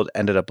of gold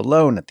ended up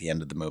alone at the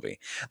end of the movie.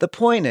 The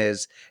point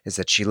is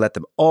that she let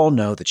them all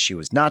know that she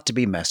was not to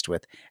be messed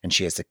with, and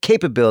she has the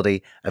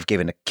capability of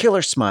giving a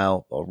killer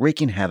smile while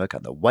wreaking havoc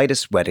on the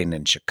whitest wedding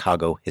in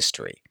Chicago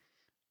history.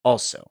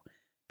 Also,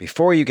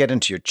 before you get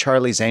into your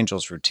Charlie's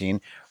Angels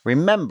routine,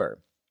 remember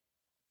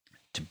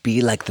to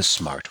be like the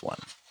smart one.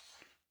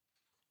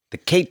 The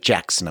Kate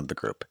Jackson of the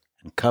group,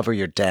 and cover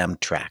your damn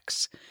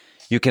tracks.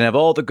 You can have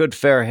all the good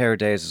fair hair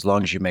days as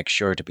long as you make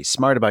sure to be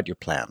smart about your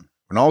plan.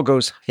 When all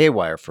goes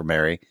haywire for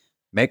Mary,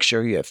 make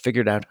sure you have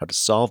figured out how to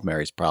solve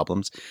Mary's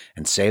problems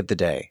and save the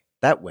day.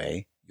 That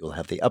way, you'll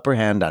have the upper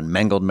hand on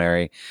Mangled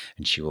Mary,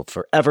 and she will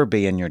forever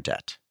be in your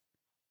debt.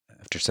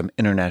 After some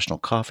international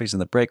coffees in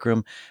the break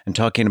room and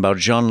talking about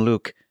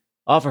Jean-Luc,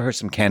 offer her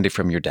some candy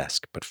from your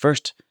desk. But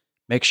first,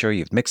 make sure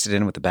you've mixed it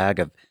in with a bag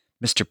of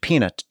Mr.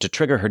 Peanut to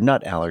trigger her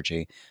nut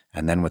allergy,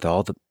 and then with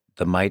all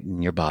the might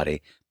in your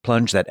body,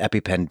 plunge that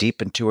EpiPen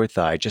deep into her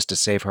thigh just to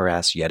save her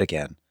ass yet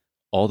again,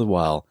 all the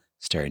while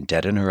staring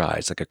dead in her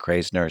eyes like a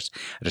crazed nurse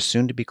at a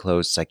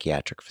soon-to-be-closed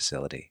psychiatric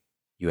facility.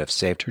 You have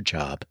saved her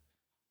job,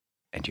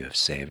 and you have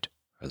saved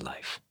her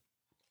life.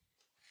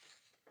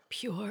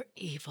 Pure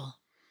evil.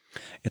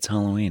 It's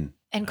Halloween.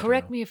 And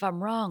correct me if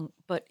I'm wrong,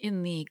 but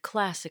in the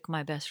classic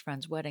My Best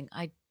Friend's Wedding,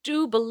 I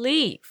do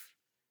believe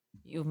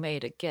you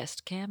made a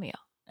guest cameo.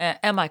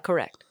 Am I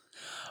correct?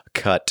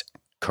 Cut.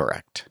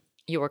 Correct.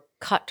 You were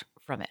cut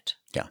from it.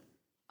 Yeah.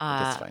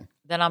 That's fine.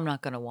 Then I'm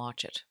not going to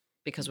watch it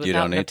because You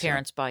without don't an need to.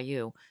 appearance by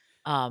you,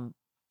 I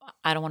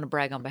don't want to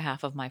brag on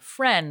behalf of my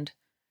friend,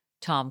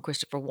 Tom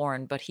Christopher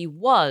Warren, but he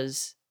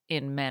was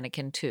in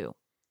Mannequin 2,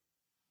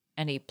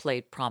 and he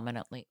played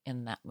prominently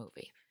in that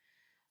movie.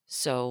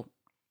 So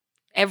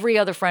every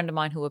other friend of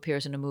mine who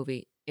appears in a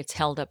movie, it's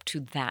held up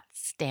to that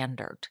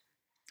standard.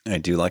 I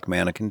do like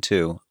Mannequin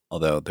 2,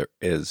 although there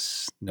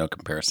is no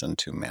comparison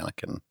to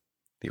Mannequin,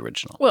 the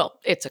original. Well,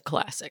 it's a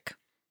classic.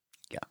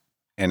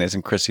 And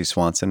isn't Chrissy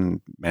Swanson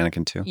in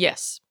Mannequin 2?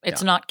 Yes.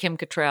 It's Yeah. not Kim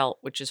Cattrall,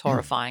 which is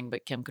horrifying,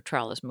 but Kim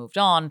Cattrall has moved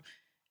on.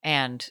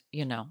 And,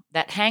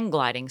 that hang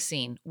gliding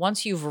scene,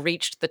 once you've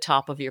reached the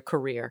top of your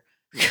career,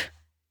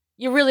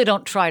 you really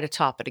don't try to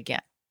top it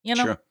again.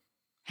 Sure.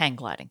 Hang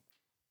gliding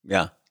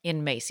Yeah.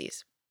 in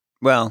Macy's.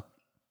 Well,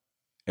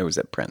 it was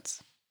at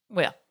Prince.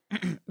 Well,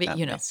 but, Not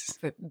Macy's.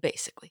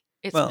 basically,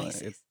 it's Well,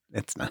 Macy's.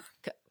 it's not.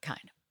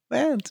 Kind of.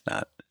 Well, it's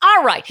not.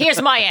 All right,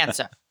 here's my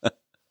answer.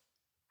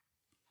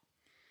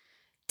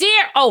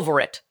 Dear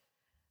Overit,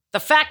 the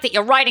fact that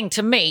you're writing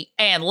to me,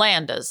 Ann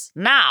Landers,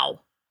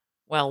 now,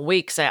 well,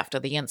 weeks after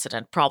the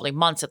incident, probably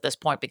months at this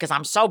point, because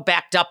I'm so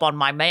backed up on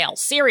my mail.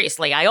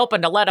 Seriously, I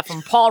opened a letter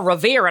from Paul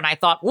Revere and I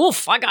thought,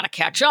 woof, I gotta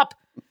catch up.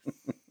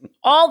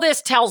 All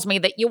this tells me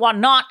that you are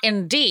not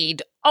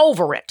indeed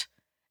over it.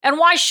 And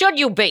why should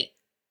you be?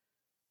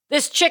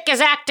 This chick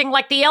is acting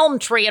like the elm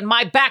tree in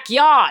my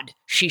backyard.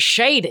 She's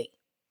shady.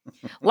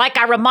 Like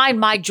I remind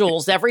my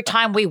Jules every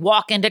time we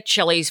walk into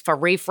Chili's for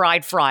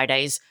refried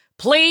Fridays,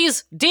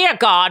 please, dear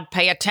God,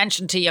 pay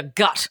attention to your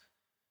gut.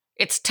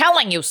 It's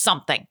telling you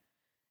something.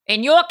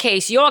 In your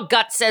case, your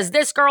gut says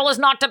this girl is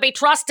not to be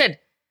trusted.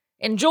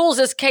 In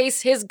Jules's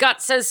case, his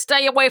gut says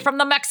stay away from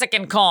the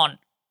Mexican corn.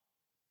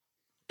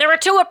 There are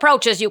two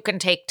approaches you can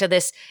take to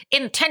this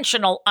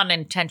intentional,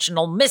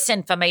 unintentional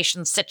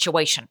misinformation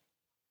situation.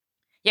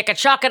 You can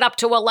chalk it up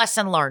to a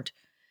lesson learned.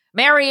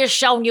 Mary has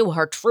shown you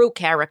her true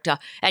character,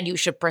 and you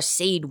should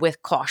proceed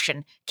with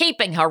caution,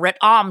 keeping her at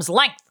arm's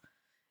length.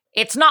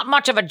 It's not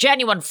much of a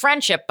genuine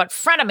friendship, but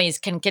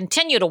frenemies can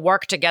continue to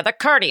work together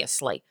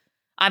courteously.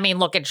 I mean,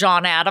 look at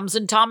John Adams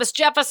and Thomas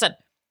Jefferson.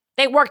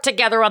 They worked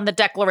together on the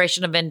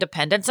Declaration of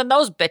Independence, and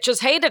those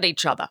bitches hated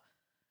each other.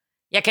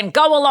 You can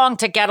go along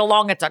to get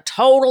along. It's a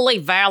totally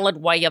valid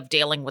way of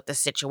dealing with the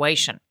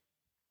situation.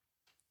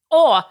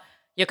 Or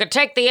you could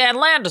take the Ann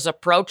Landers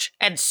approach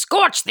and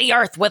scorch the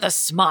earth with a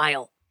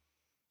smile.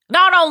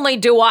 Not only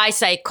do I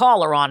say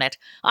call her on it,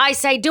 I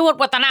say do it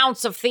with an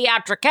ounce of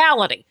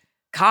theatricality.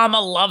 Karma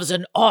loves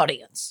an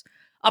audience.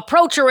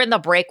 Approach her in the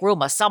break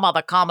room or some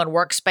other common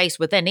workspace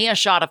within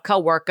earshot of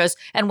coworkers,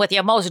 and with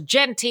your most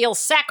genteel,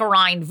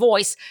 saccharine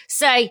voice,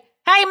 say,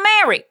 "Hey,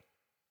 Mary,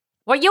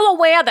 were you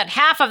aware that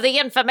half of the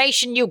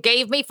information you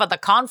gave me for the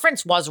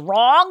conference was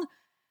wrong?"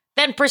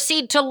 Then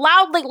proceed to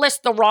loudly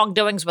list the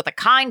wrongdoings with a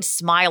kind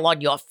smile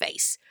on your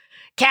face.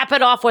 Cap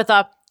it off with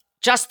a,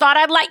 "Just thought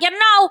I'd let you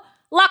know.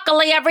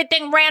 Luckily,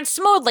 everything ran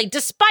smoothly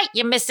despite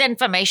your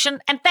misinformation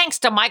and thanks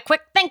to my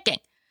quick thinking.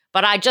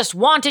 But I just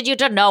wanted you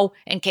to know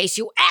in case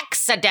you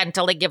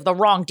accidentally give the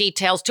wrong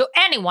details to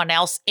anyone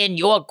else in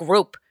your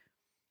group."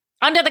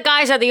 Under the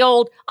guise of the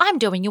old, "I'm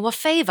doing you a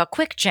favor,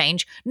 quick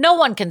change," no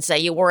one can say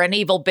you were an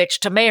evil bitch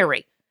to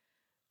Mary.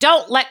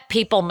 Don't let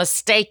people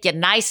mistake your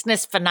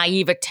niceness for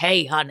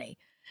naivete, honey.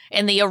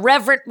 In the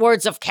irreverent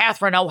words of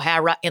Catherine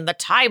O'Hara in the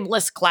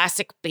timeless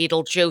classic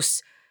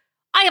Beetlejuice,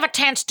 I have a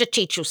chance to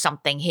teach you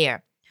something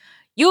here.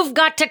 You've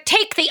got to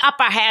take the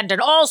upper hand in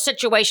all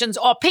situations,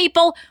 or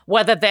people,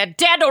 whether they're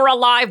dead or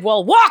alive,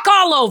 will walk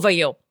all over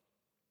you.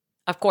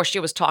 Of course, she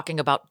was talking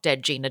about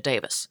dead Gina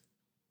Davis,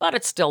 but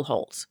it still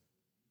holds.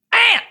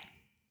 And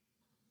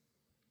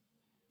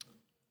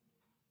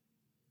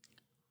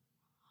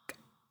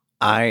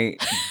I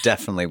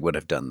definitely would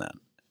have done that.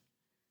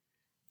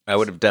 I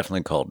would have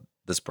definitely called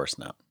this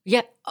person out.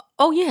 yeah,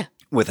 oh yeah.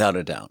 Without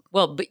a doubt.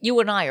 Well, but you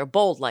and I are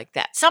bold like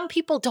that. Some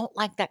people don't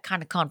like that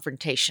kind of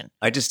confrontation.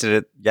 I just did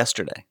it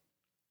yesterday.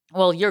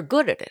 Well, you're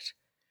good at it.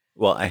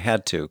 Well, I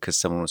had to because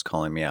someone was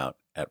calling me out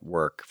at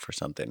work for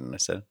something. And I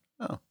said,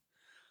 oh,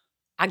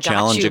 I got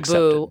challenge you, accepted.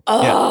 boo.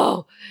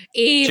 Oh,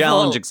 evil.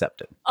 Challenge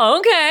accepted.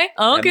 Okay.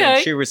 And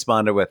then she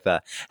responded with,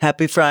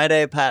 "Happy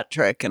Friday,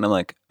 Patrick." And I'm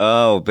like,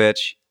 oh,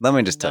 bitch, let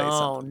me just tell you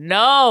something.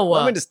 No.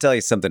 Let me just tell you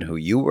something who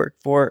you work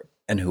for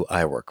and who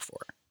I work for.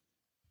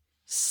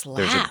 Slap.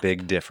 There's a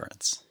big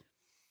difference.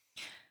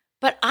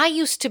 But I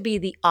used to be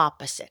the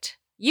opposite.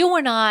 You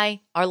and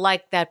I are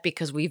like that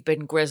because we've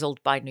been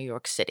grizzled by New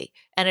York City.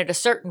 And at a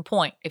certain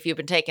point, if you've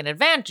been taken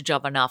advantage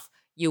of enough,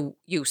 you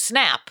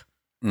snap.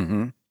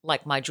 Mm-hmm.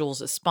 like my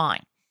Jules'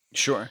 spine.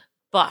 Sure.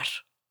 But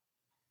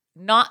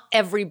not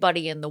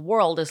everybody in the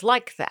world is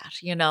like that,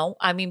 you know?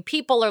 I mean,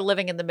 people are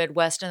living in the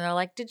Midwest and they're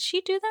like, did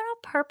she do that on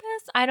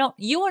purpose?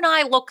 You and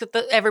I look at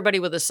everybody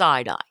with a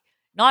side eye.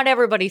 Not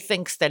everybody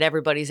thinks that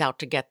everybody's out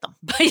to get them.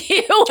 But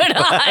you and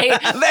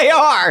I. They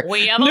are.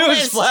 We have a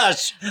list.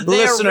 Newsflash. They're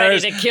Listeners,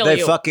 ready to kill they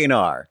you. fucking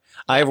are.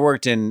 I've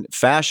worked in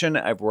fashion.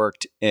 I've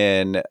worked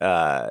in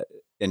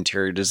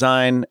interior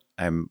design.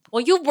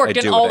 Well, you've worked I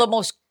in do all what the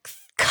most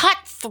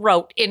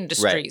cutthroat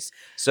industries.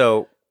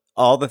 So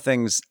all the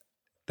things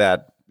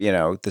that,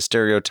 the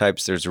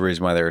stereotypes, there's a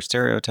reason why there are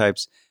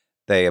stereotypes,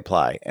 they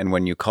apply. And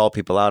when you call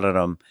people out on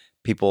them,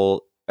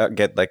 people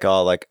get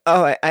oh,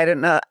 I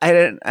didn't know.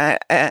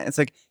 It's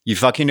like, you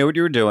fucking knew what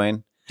you were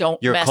doing.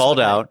 You're mess called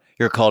with out.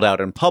 You're called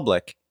out in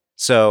public.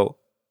 So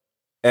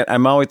and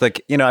I'm always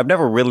like, I've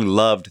never really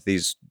loved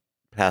these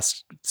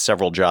past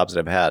several jobs that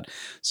I've had.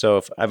 So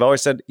if I've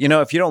always said,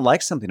 if you don't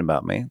like something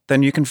about me,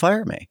 then you can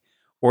fire me.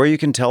 Or you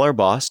can tell our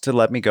boss to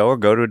let me go or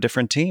go to a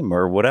different team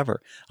or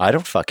whatever. I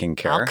don't fucking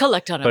care. I'll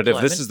collect unemployment. But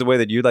if this is the way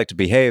that you'd like to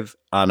behave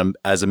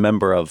as a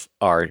member of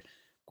our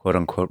quote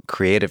unquote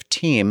creative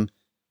team,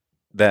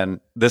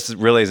 then this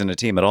really isn't a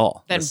team at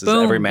all. Then this boom,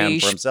 is every man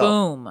beesh, for himself.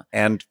 boom.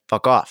 And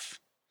fuck off.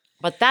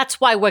 But that's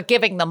why we're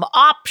giving them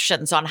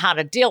options on how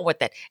to deal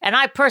with it. And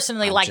I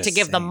personally like to just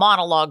give them saying.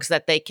 monologues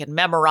that they can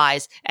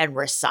memorize and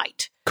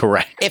recite.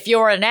 Correct. If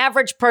you're an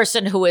average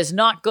person who is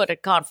not good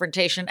at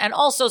confrontation and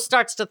also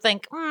starts to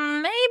think, maybe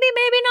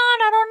not,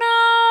 I don't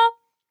know.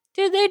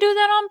 Did they do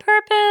that on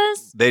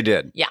purpose? They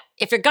did. Yeah.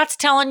 If your gut's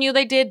telling you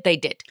they did, they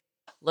did.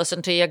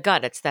 Listen to your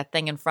gut. It's that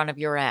thing in front of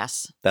your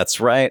ass. That's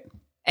right.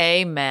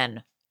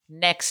 Amen.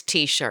 Next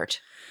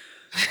t-shirt.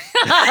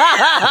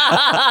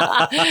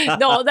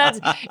 No,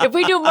 if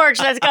we do merch,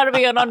 that's got to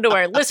be an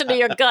underwear. Listen to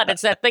your gut.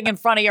 It's that thing in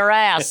front of your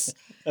ass.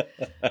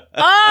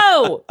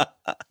 Oh,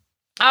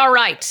 all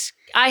right.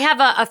 I have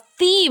a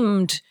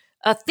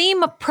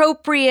theme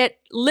appropriate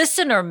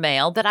listener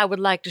mail that I would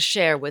like to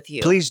share with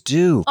you. Please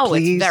do. Oh,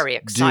 please it's very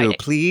exciting. Do.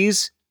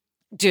 Please.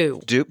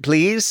 Do. Do.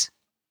 Please.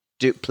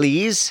 Do.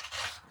 Please.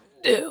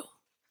 Do.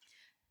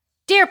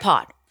 Dear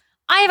Pod,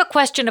 I have a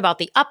question about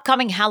the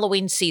upcoming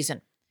Halloween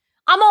season.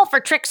 I'm all for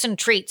tricks and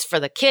treats for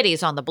the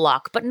kiddies on the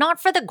block, but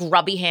not for the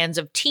grubby hands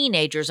of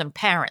teenagers and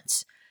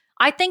parents.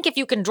 I think if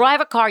you can drive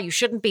a car, you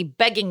shouldn't be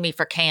begging me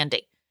for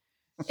candy.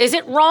 Is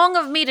it wrong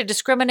of me to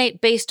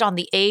discriminate based on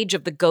the age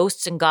of the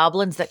ghosts and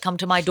goblins that come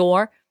to my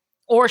door?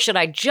 Or should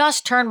I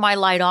just turn my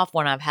light off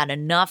when I've had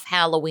enough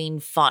Halloween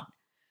fun?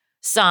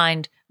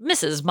 Signed,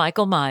 Mrs.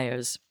 Michael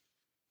Myers.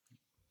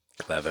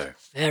 Clever.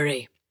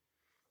 Very.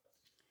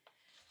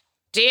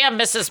 Dear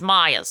Mrs.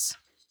 Myers,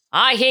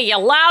 I hear you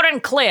loud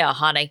and clear,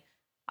 honey.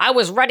 I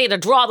was ready to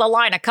draw the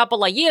line a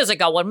couple of years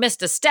ago when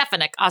Mr.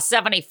 Stefanik, our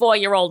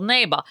 74-year-old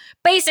neighbor,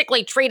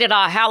 basically treated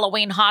our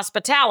Halloween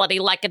hospitality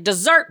like a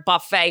dessert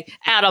buffet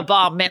at a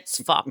bar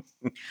mitzvah.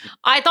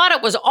 I thought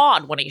it was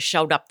odd when he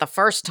showed up the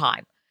first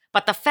time,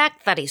 but the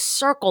fact that he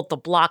circled the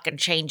block and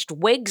changed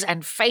wigs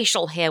and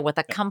facial hair with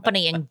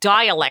accompanying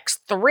dialects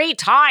 3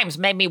 times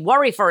made me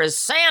worry for his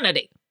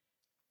sanity.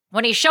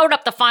 When he showed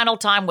up the final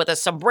time with a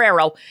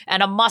sombrero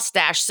and a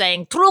mustache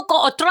saying, truco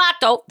o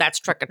trato,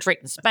 that's trick-or-treat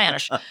in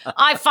Spanish,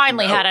 I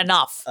finally had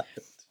enough.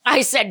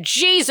 I said,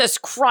 Jesus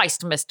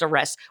Christ, Mr.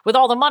 S., with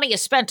all the money you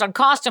spent on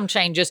costume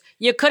changes,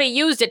 you could have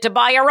used it to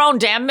buy your own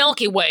damn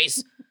Milky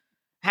Ways.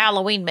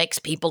 Halloween makes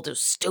people do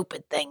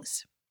stupid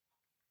things.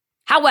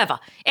 However,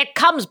 it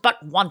comes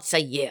but once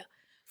a year.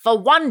 For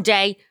one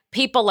day,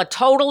 people are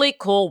totally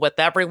cool with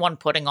everyone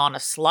putting on a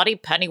slutty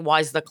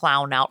Pennywise the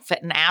Clown outfit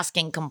and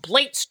asking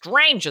complete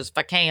strangers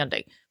for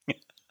candy.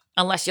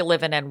 Unless you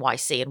live in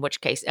NYC, in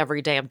which case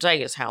every damn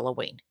day is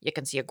Halloween. You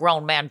can see a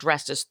grown man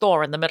dressed as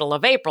Thor in the middle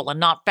of April and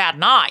not bat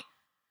an eye.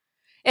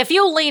 If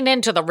you lean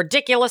into the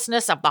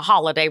ridiculousness of the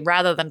holiday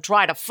rather than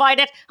try to fight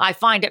it, I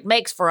find it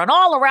makes for an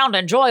all-around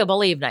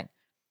enjoyable evening.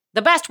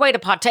 The best way to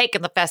partake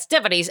in the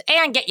festivities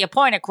and get your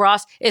point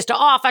across is to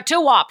offer 2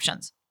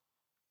 options.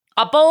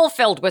 A bowl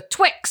filled with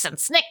Twix and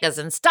Snickers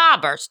and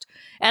Starburst,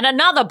 and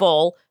another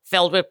bowl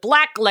filled with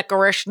black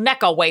licorice,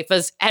 Necco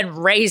wafers,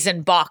 and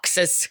raisin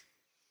boxes.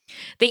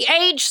 The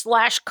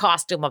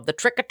age/costume of the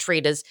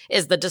trick-or-treaters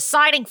is the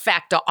deciding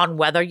factor on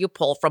whether you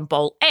pull from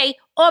bowl A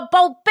or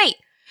bowl B.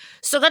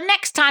 So the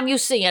next time you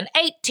see an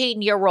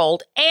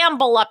 18-year-old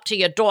amble up to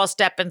your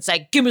doorstep and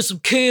say, "Give me some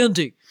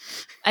candy,"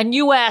 and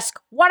you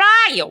ask, "What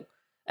are you?"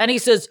 and he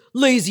says,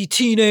 "Lazy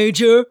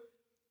teenager,"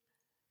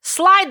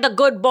 slide the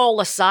good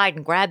bowl aside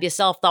and grab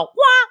yourself the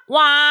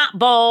wah-wah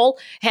bowl,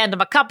 hand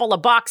him a couple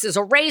of boxes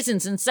of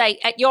raisins and say,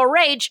 "At your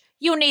age,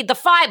 you need the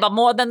fiber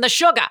more than the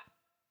sugar."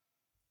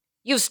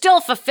 You've still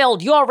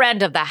fulfilled your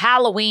end of the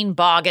Halloween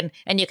bargain,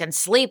 and you can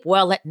sleep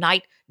well at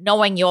night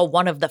knowing you're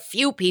one of the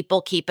few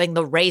people keeping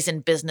the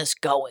raisin business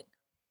going.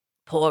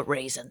 Poor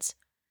raisins.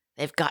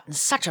 They've gotten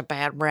such a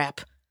bad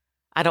rap.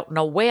 I don't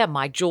know where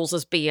my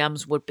Jules'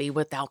 BMs would be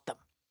without them.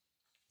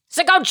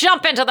 So go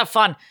jump into the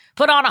fun,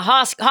 put on a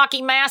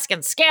hockey mask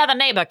and scare the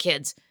neighbor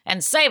kids,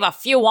 and save a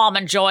few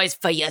almond joys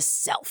for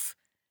yourself.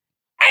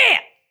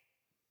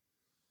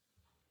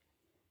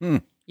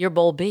 Your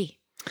Bull B.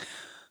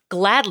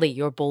 Gladly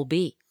your Bull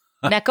B.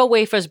 Necco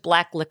wafers,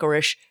 black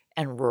licorice,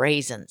 and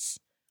raisins.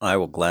 I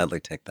will gladly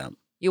take that.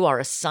 You are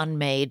a sun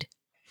maid.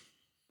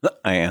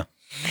 I am.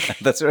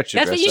 That's what I should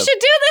That's what dress you up. should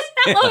do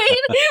this Halloween.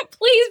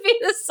 Please be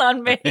the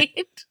sun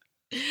maid.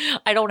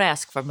 I don't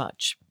ask for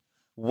much.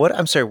 What?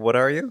 I'm sorry. What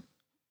are you?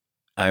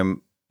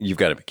 You've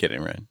got to be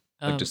kidding, right?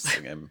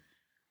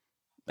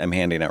 I'm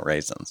handing out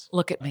raisins.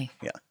 Look at me.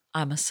 Yeah.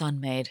 I'm a sun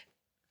maid.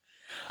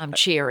 I'm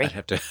cheery.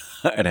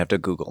 I'd have to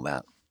Google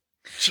that.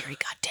 Cheery,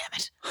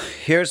 goddammit.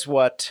 Here's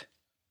what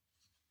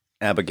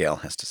Abigail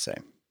has to say.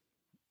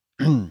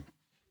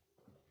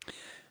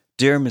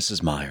 Dear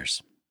Mrs.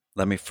 Myers,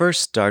 let me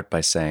first start by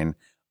saying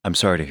I'm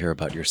sorry to hear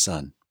about your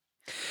son.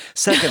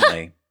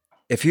 Secondly,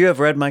 if you have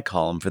read my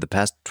column for the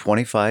past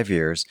 25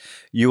 years,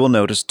 you will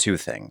notice two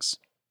things.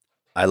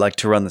 I like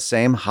to run the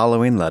same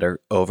Halloween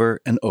letter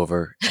over and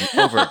over and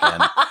over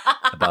again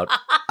about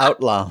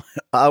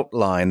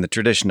outline the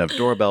tradition of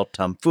doorbell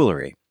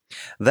tomfoolery.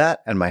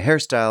 That and my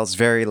hairstyles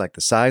vary like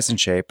the size and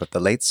shape of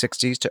the late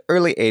 60s to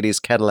early 80s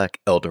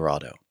Cadillac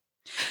Eldorado.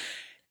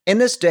 In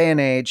this day and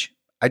age,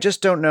 I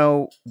just don't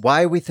know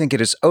why we think it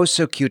is oh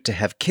so cute to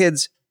have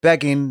kids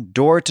begging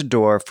door to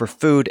door for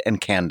food and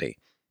candy.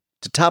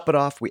 To top it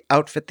off, we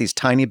outfit these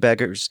tiny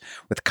beggars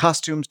with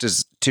costumes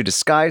to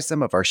disguise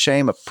them of our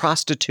shame of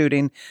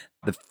prostituting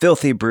the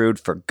filthy brood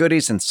for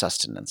goodies and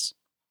sustenance.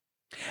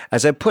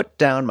 As I put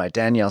down my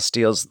Danielle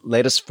Steele's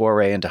latest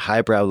foray into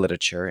highbrow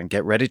literature and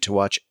get ready to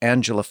watch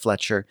Angela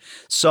Fletcher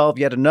solve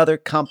yet another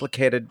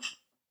complicated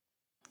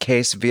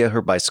case via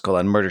her bicycle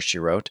on Murder, She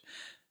Wrote,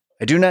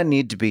 I do not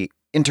need to be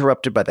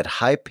interrupted by that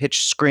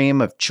high-pitched scream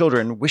of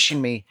children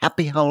wishing me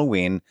happy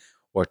Halloween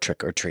or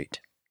trick or treat.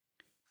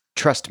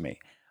 Trust me,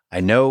 I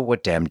know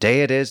what damn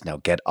day it is. Now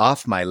get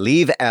off my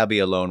leave Abby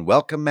alone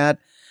welcome mat.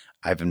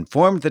 I've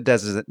informed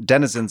the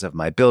denizens of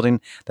my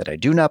building that I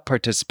do not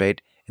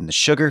participate in the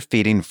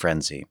sugar-feeding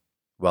frenzy.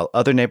 While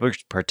other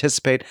neighbors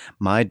participate,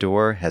 my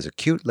door has a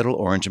cute little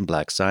orange and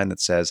black sign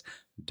that says,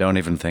 "Don't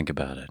even think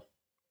about it,"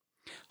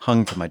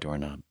 hung from my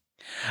doorknob.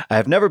 I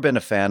have never been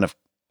a fan of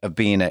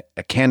being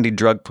a candy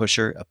drug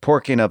pusher, a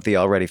porking of the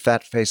already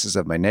fat faces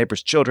of my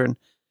neighbors' children.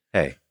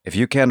 Hey, if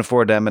you can't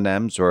afford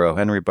M&Ms or O.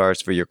 Henry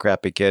bars for your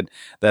crappy kid,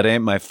 that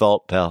ain't my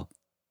fault, pal.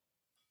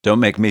 Don't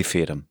make me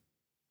feed him.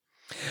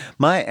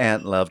 My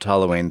aunt loved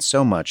Halloween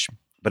so much,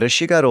 but as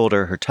she got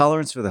older, her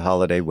tolerance for the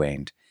holiday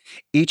waned.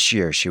 Each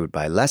year, she would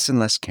buy less and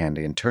less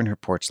candy and turn her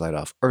porch light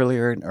off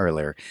earlier and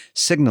earlier,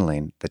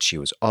 signaling that she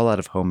was all out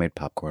of homemade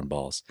popcorn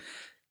balls,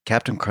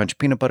 Captain Crunch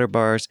peanut butter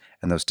bars,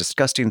 and those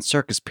disgusting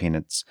circus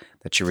peanuts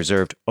that she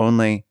reserved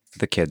only for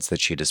the kids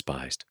that she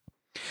despised.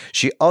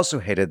 She also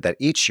hated that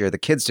each year the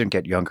kids didn't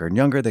get younger and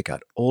younger, they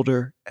got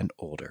older and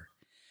older.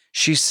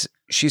 She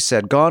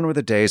said, gone were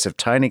the days of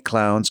tiny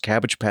clowns,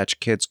 Cabbage Patch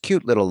Kids,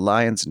 cute little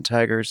lions and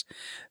tigers.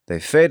 They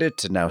faded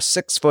to now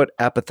 6-foot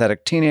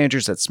apathetic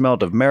teenagers that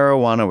smelled of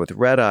marijuana with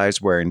red eyes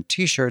wearing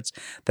T-shirts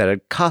that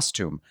had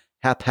costume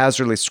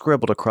haphazardly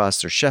scribbled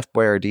across their Chef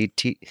Boyardee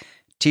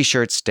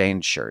T-shirt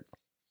stained shirt.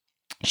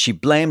 She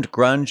blamed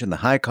grunge and the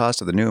high cost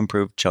of the new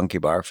improved Chunky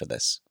Bar for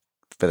this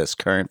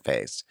current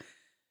phase.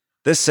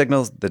 This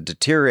signals the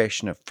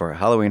deterioration for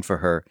Halloween for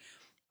her.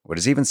 What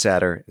is even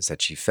sadder is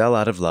that she fell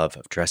out of love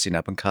of dressing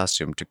up in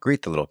costume to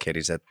greet the little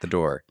kiddies at the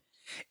door.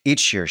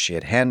 Each year she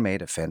had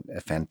handmade a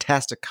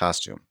fantastic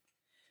costume,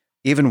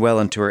 even well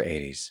into her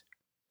 80s.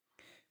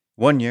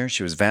 One year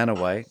she was Vanna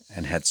White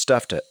and had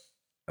stuffed a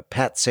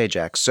Pat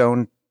Sajak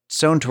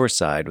sewn to her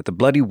side with a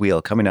bloody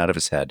wheel coming out of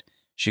his head.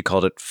 She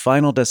called it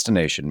Final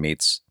Destination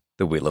meets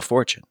the Wheel of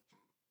Fortune.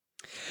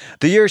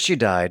 The year she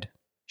died,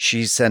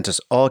 she sent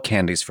us all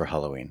candies for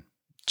Halloween.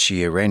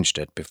 She arranged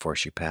it before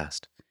she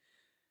passed.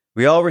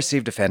 We all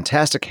received a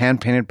fantastic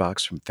hand-painted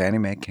box from Fannie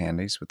Mae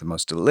Candies with the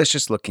most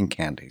delicious-looking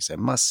candies, I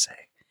must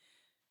say.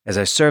 As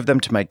I served them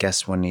to my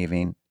guests one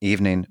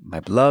evening,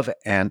 my beloved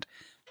aunt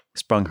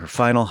sprung her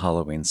final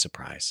Halloween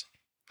surprise.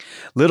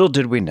 Little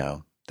did we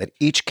know that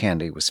each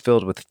candy was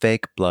filled with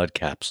fake blood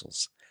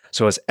capsules.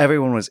 So as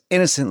everyone was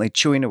innocently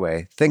chewing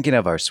away, thinking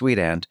of our sweet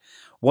aunt,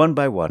 one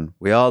by one,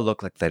 we all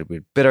looked like that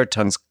we'd bit our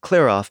tongues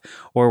clear off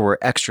or were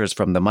extras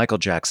from the Michael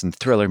Jackson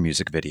Thriller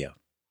music video.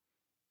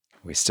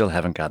 We still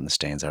haven't gotten the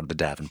stains out of the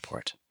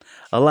Davenport.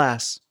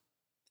 Alas,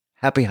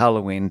 happy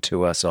Halloween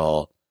to us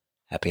all.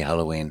 Happy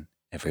Halloween,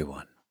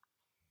 everyone.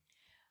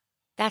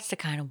 That's the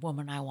kind of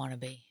woman I want to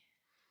be,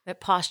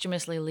 that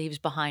posthumously leaves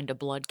behind a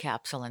blood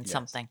capsule and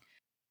something.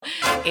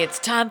 It's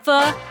time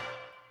for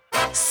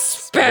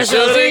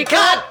Specialty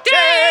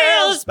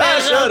Cocktail,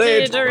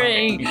 Specialty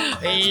Drink.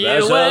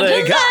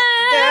 Specialty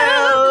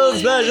Cocktail,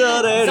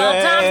 Specialty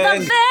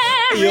Drink.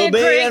 You'll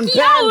be in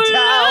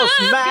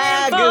Penthouse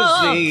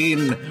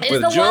Magazine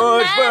with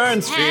George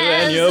Burns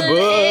feeling your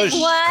bush.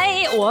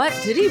 Wait, what?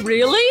 Did he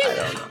really?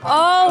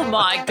 Oh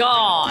my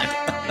God.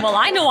 Well,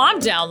 I know I'm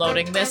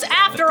downloading this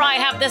after I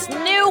have this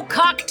new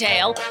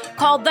cocktail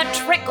called the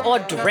Trick or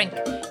Drink,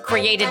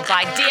 created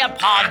by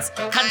Dearpod's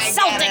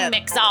consulting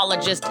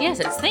mixologist. Yes,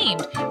 it's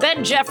themed.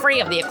 Ben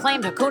Jeffrey of the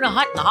acclaimed Hakuna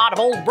Hut in the heart of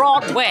Old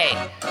Broadway.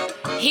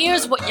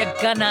 Here's what you're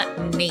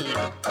gonna need.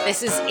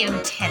 This is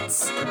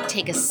intense.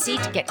 Take a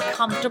seat, get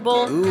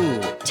comfortable. Ooh,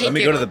 let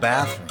me go to the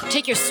bathroom.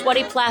 Take your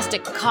sweaty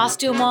plastic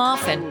costume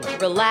off and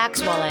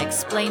relax while I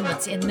explain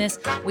what's in this.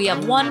 We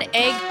have 1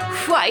 egg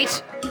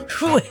white.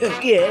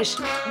 Yes.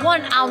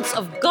 1 ounce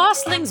of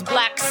Gosling's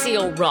Black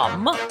Seal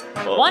rum.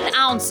 1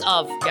 ounce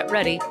of, get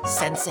ready,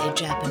 Sensei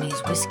Japanese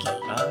whiskey.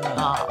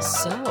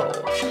 So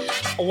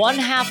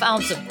 1/2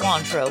 ounce of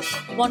Cointreau,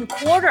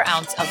 1/4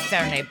 ounce of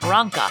Fernet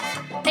Branca,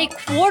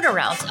 1/4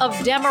 ounce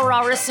of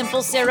Demerara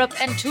simple syrup,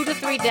 and 2 to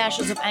 3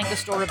 dashes of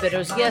Angostura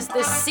bitters. Yes,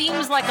 this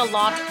seems like a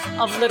lot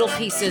of little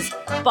pieces,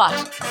 but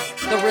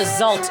the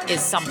result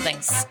is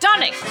something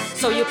stunning.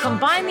 So you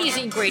combine these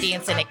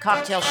ingredients in a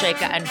cocktail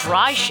shaker and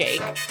dry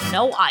shake,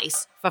 no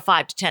ice, for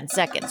 5 to 10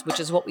 seconds, which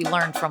is what we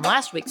learned from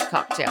last week's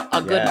cocktail.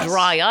 A good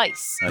dry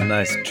ice. A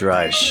nice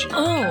dry shake.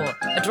 Oh,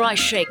 a dry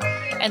shake.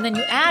 And then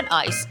you add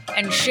ice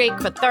and shake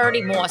for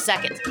 30 more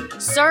seconds.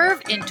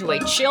 Serve into a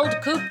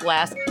chilled coupe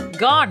glass,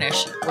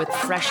 garnish with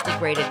freshly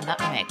grated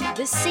nutmeg.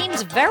 This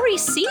seems very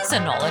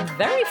seasonal and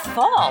very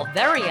fall,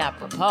 very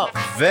apropos.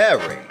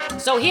 Very.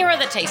 So here are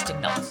the tasting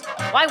notes.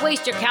 Why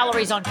waste your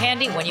calories on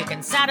candy when you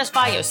can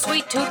satisfy your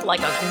sweet tooth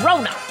like a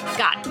grown-up?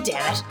 God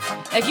damn it.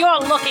 If you're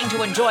looking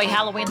to enjoy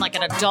Halloween like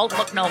an adult,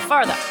 look no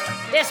further.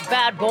 This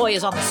bad boy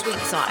is on the sweet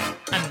side.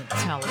 I mean,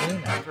 it's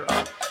Halloween after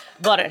all.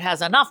 But it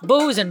has enough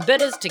booze and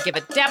bitters to give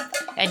it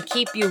depth and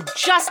keep you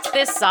just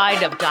this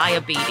side of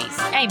diabetes.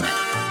 Amen.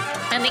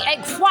 And the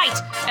egg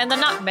white and the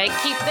nutmeg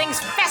keep things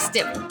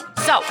festive.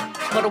 So,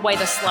 put away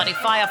the slutty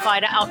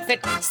firefighter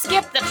outfit,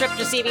 skip the trip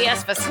to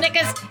CVS for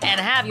Snickers, and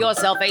have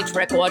yourself a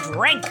trick or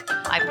drink.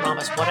 I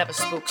promise whatever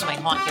spooks may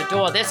haunt your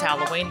door this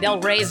Halloween, they'll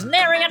raise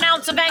nary an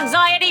ounce of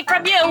anxiety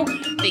from you,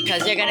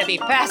 because you're going to be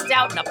passed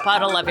out in a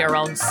puddle of your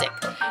own sick.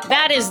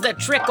 That is the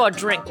trick or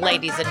drink,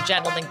 ladies and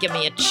gentlemen. Give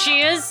me a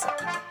cheers.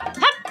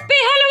 Happy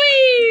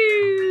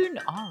Halloween!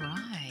 All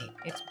right.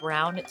 It's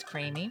brown, it's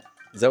creamy.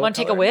 Is that Want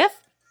to take a whiff?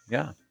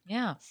 Yeah.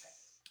 Yeah.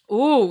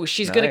 Ooh,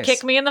 she's going to Nice.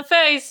 kick me in the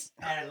face.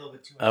 I had a little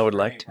bit too much. I would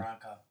like to.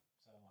 Bronco,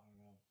 so I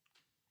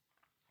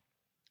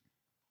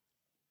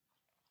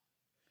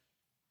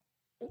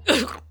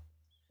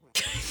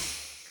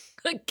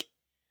don't know.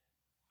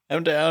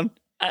 I'm down.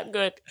 I'm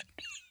good.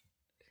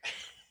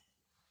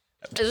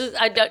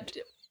 I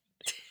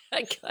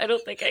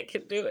don't think I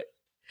can do it.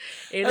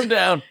 I'm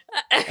down.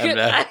 I'm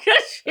down.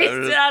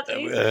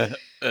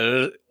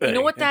 You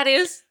know what that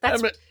is?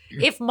 That's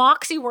if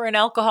Moxie were an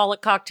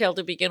alcoholic cocktail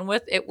to begin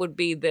with, it would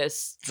be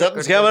this.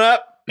 Something's coming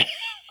up.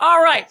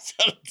 All right.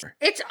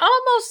 It's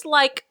almost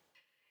like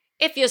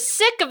if you're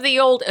sick of the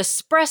old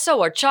espresso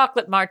or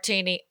chocolate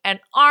martini, and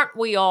aren't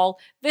we all,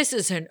 this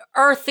is an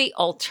earthy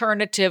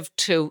alternative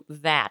to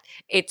that.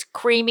 It's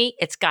creamy,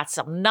 it's got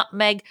some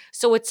nutmeg,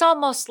 so it's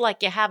almost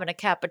like you're having a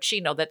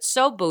cappuccino that's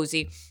so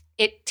boozy,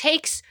 it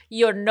takes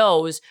your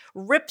nose,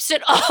 rips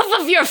it off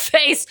of your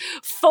face,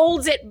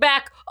 folds it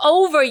back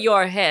over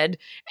your head,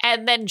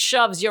 and then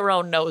shoves your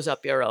own nose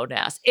up your own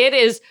ass. It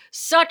is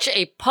such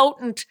a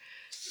potent,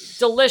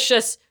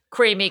 delicious,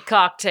 creamy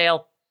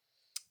cocktail.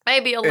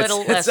 Maybe a little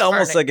less. It's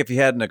almost burning. like if you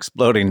had an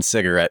exploding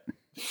cigarette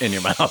in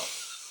your mouth.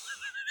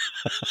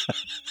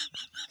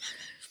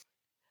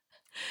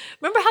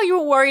 Remember how you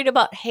were worried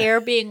about hair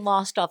being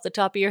lost off the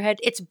top of your head?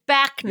 It's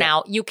back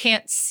now. You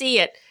can't see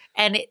it.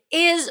 And it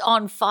is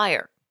on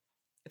fire.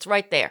 It's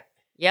right there.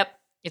 Yep.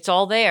 It's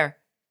all there.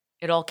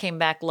 It all came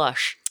back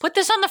lush. Put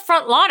this on the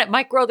front lawn. It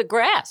might grow the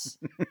grass.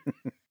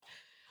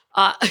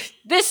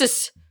 This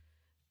is,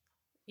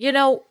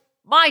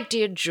 my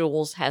dear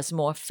Jules has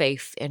more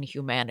faith in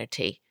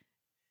humanity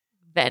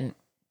than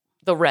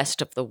the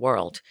rest of the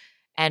world.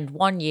 And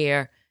one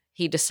year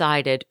he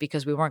decided,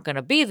 because we weren't going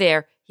to be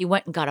there, he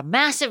went and got a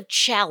massive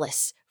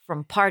chalice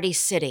from Party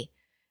City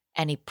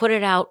and he put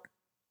it out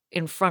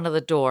in front of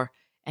the door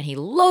and he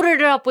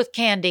loaded it up with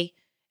candy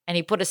and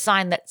he put a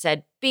sign that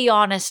said, "Be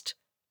honest,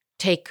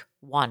 take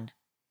one."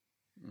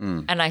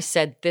 And I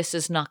said, this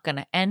is not going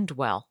to end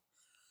well.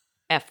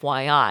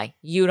 FYI,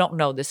 you don't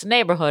know this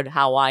neighborhood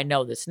how I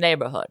know this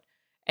neighborhood.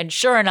 And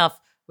sure enough,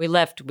 we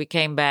left, we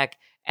came back,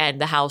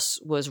 and the house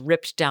was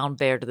ripped down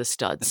bare to the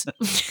studs.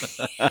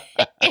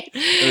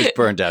 It was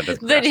burned down to the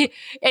ground.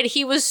 And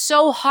he was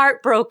so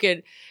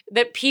heartbroken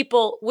that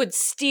people would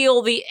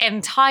steal the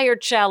entire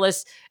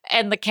chalice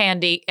and the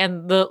candy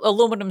and the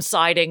aluminum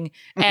siding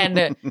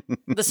and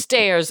the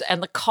stairs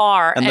and the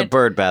car. And the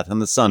bird bath and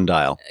the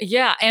sundial.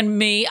 Yeah, and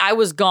me. I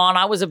was gone.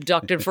 I was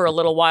abducted for a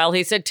little while.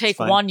 He said, take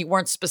one. You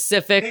weren't They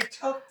specific.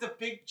 took the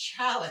big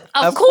challenge.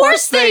 Of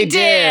course they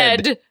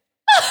did.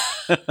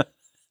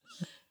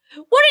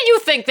 What did you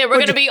think? They were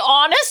going to be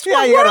honest?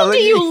 What world do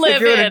you live in?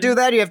 If you're going to do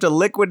that, you have to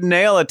liquid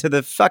nail it to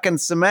the fucking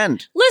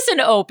cement. Listen,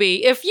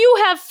 Opie, if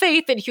you have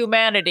faith in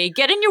humanity,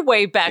 get in your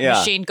Wayback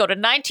Machine, go to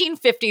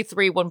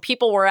 1953 when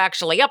people were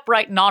actually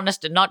upright and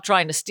honest and not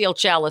trying to steal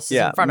chalices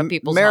in front of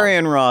people's homes.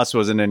 Marion Ross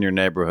wasn't in your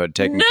neighborhood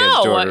taking kids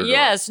door to door.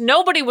 Yes,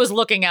 nobody was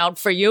looking out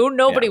for you.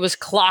 Nobody was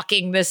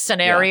clocking this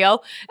scenario.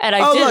 And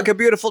I did. Look, a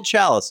beautiful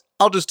chalice.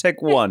 I'i'll just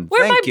take one.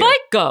 Where'd Thank my you.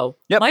 bike go?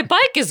 Yep. My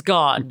bike is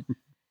gone.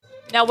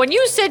 Now, when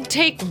you said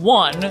take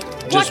one,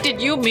 what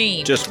did you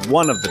mean? Just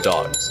one of the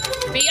dogs.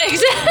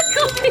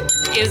 Exactly.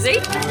 Izzy?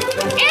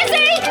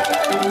 Izzy!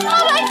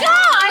 Oh my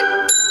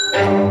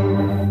God!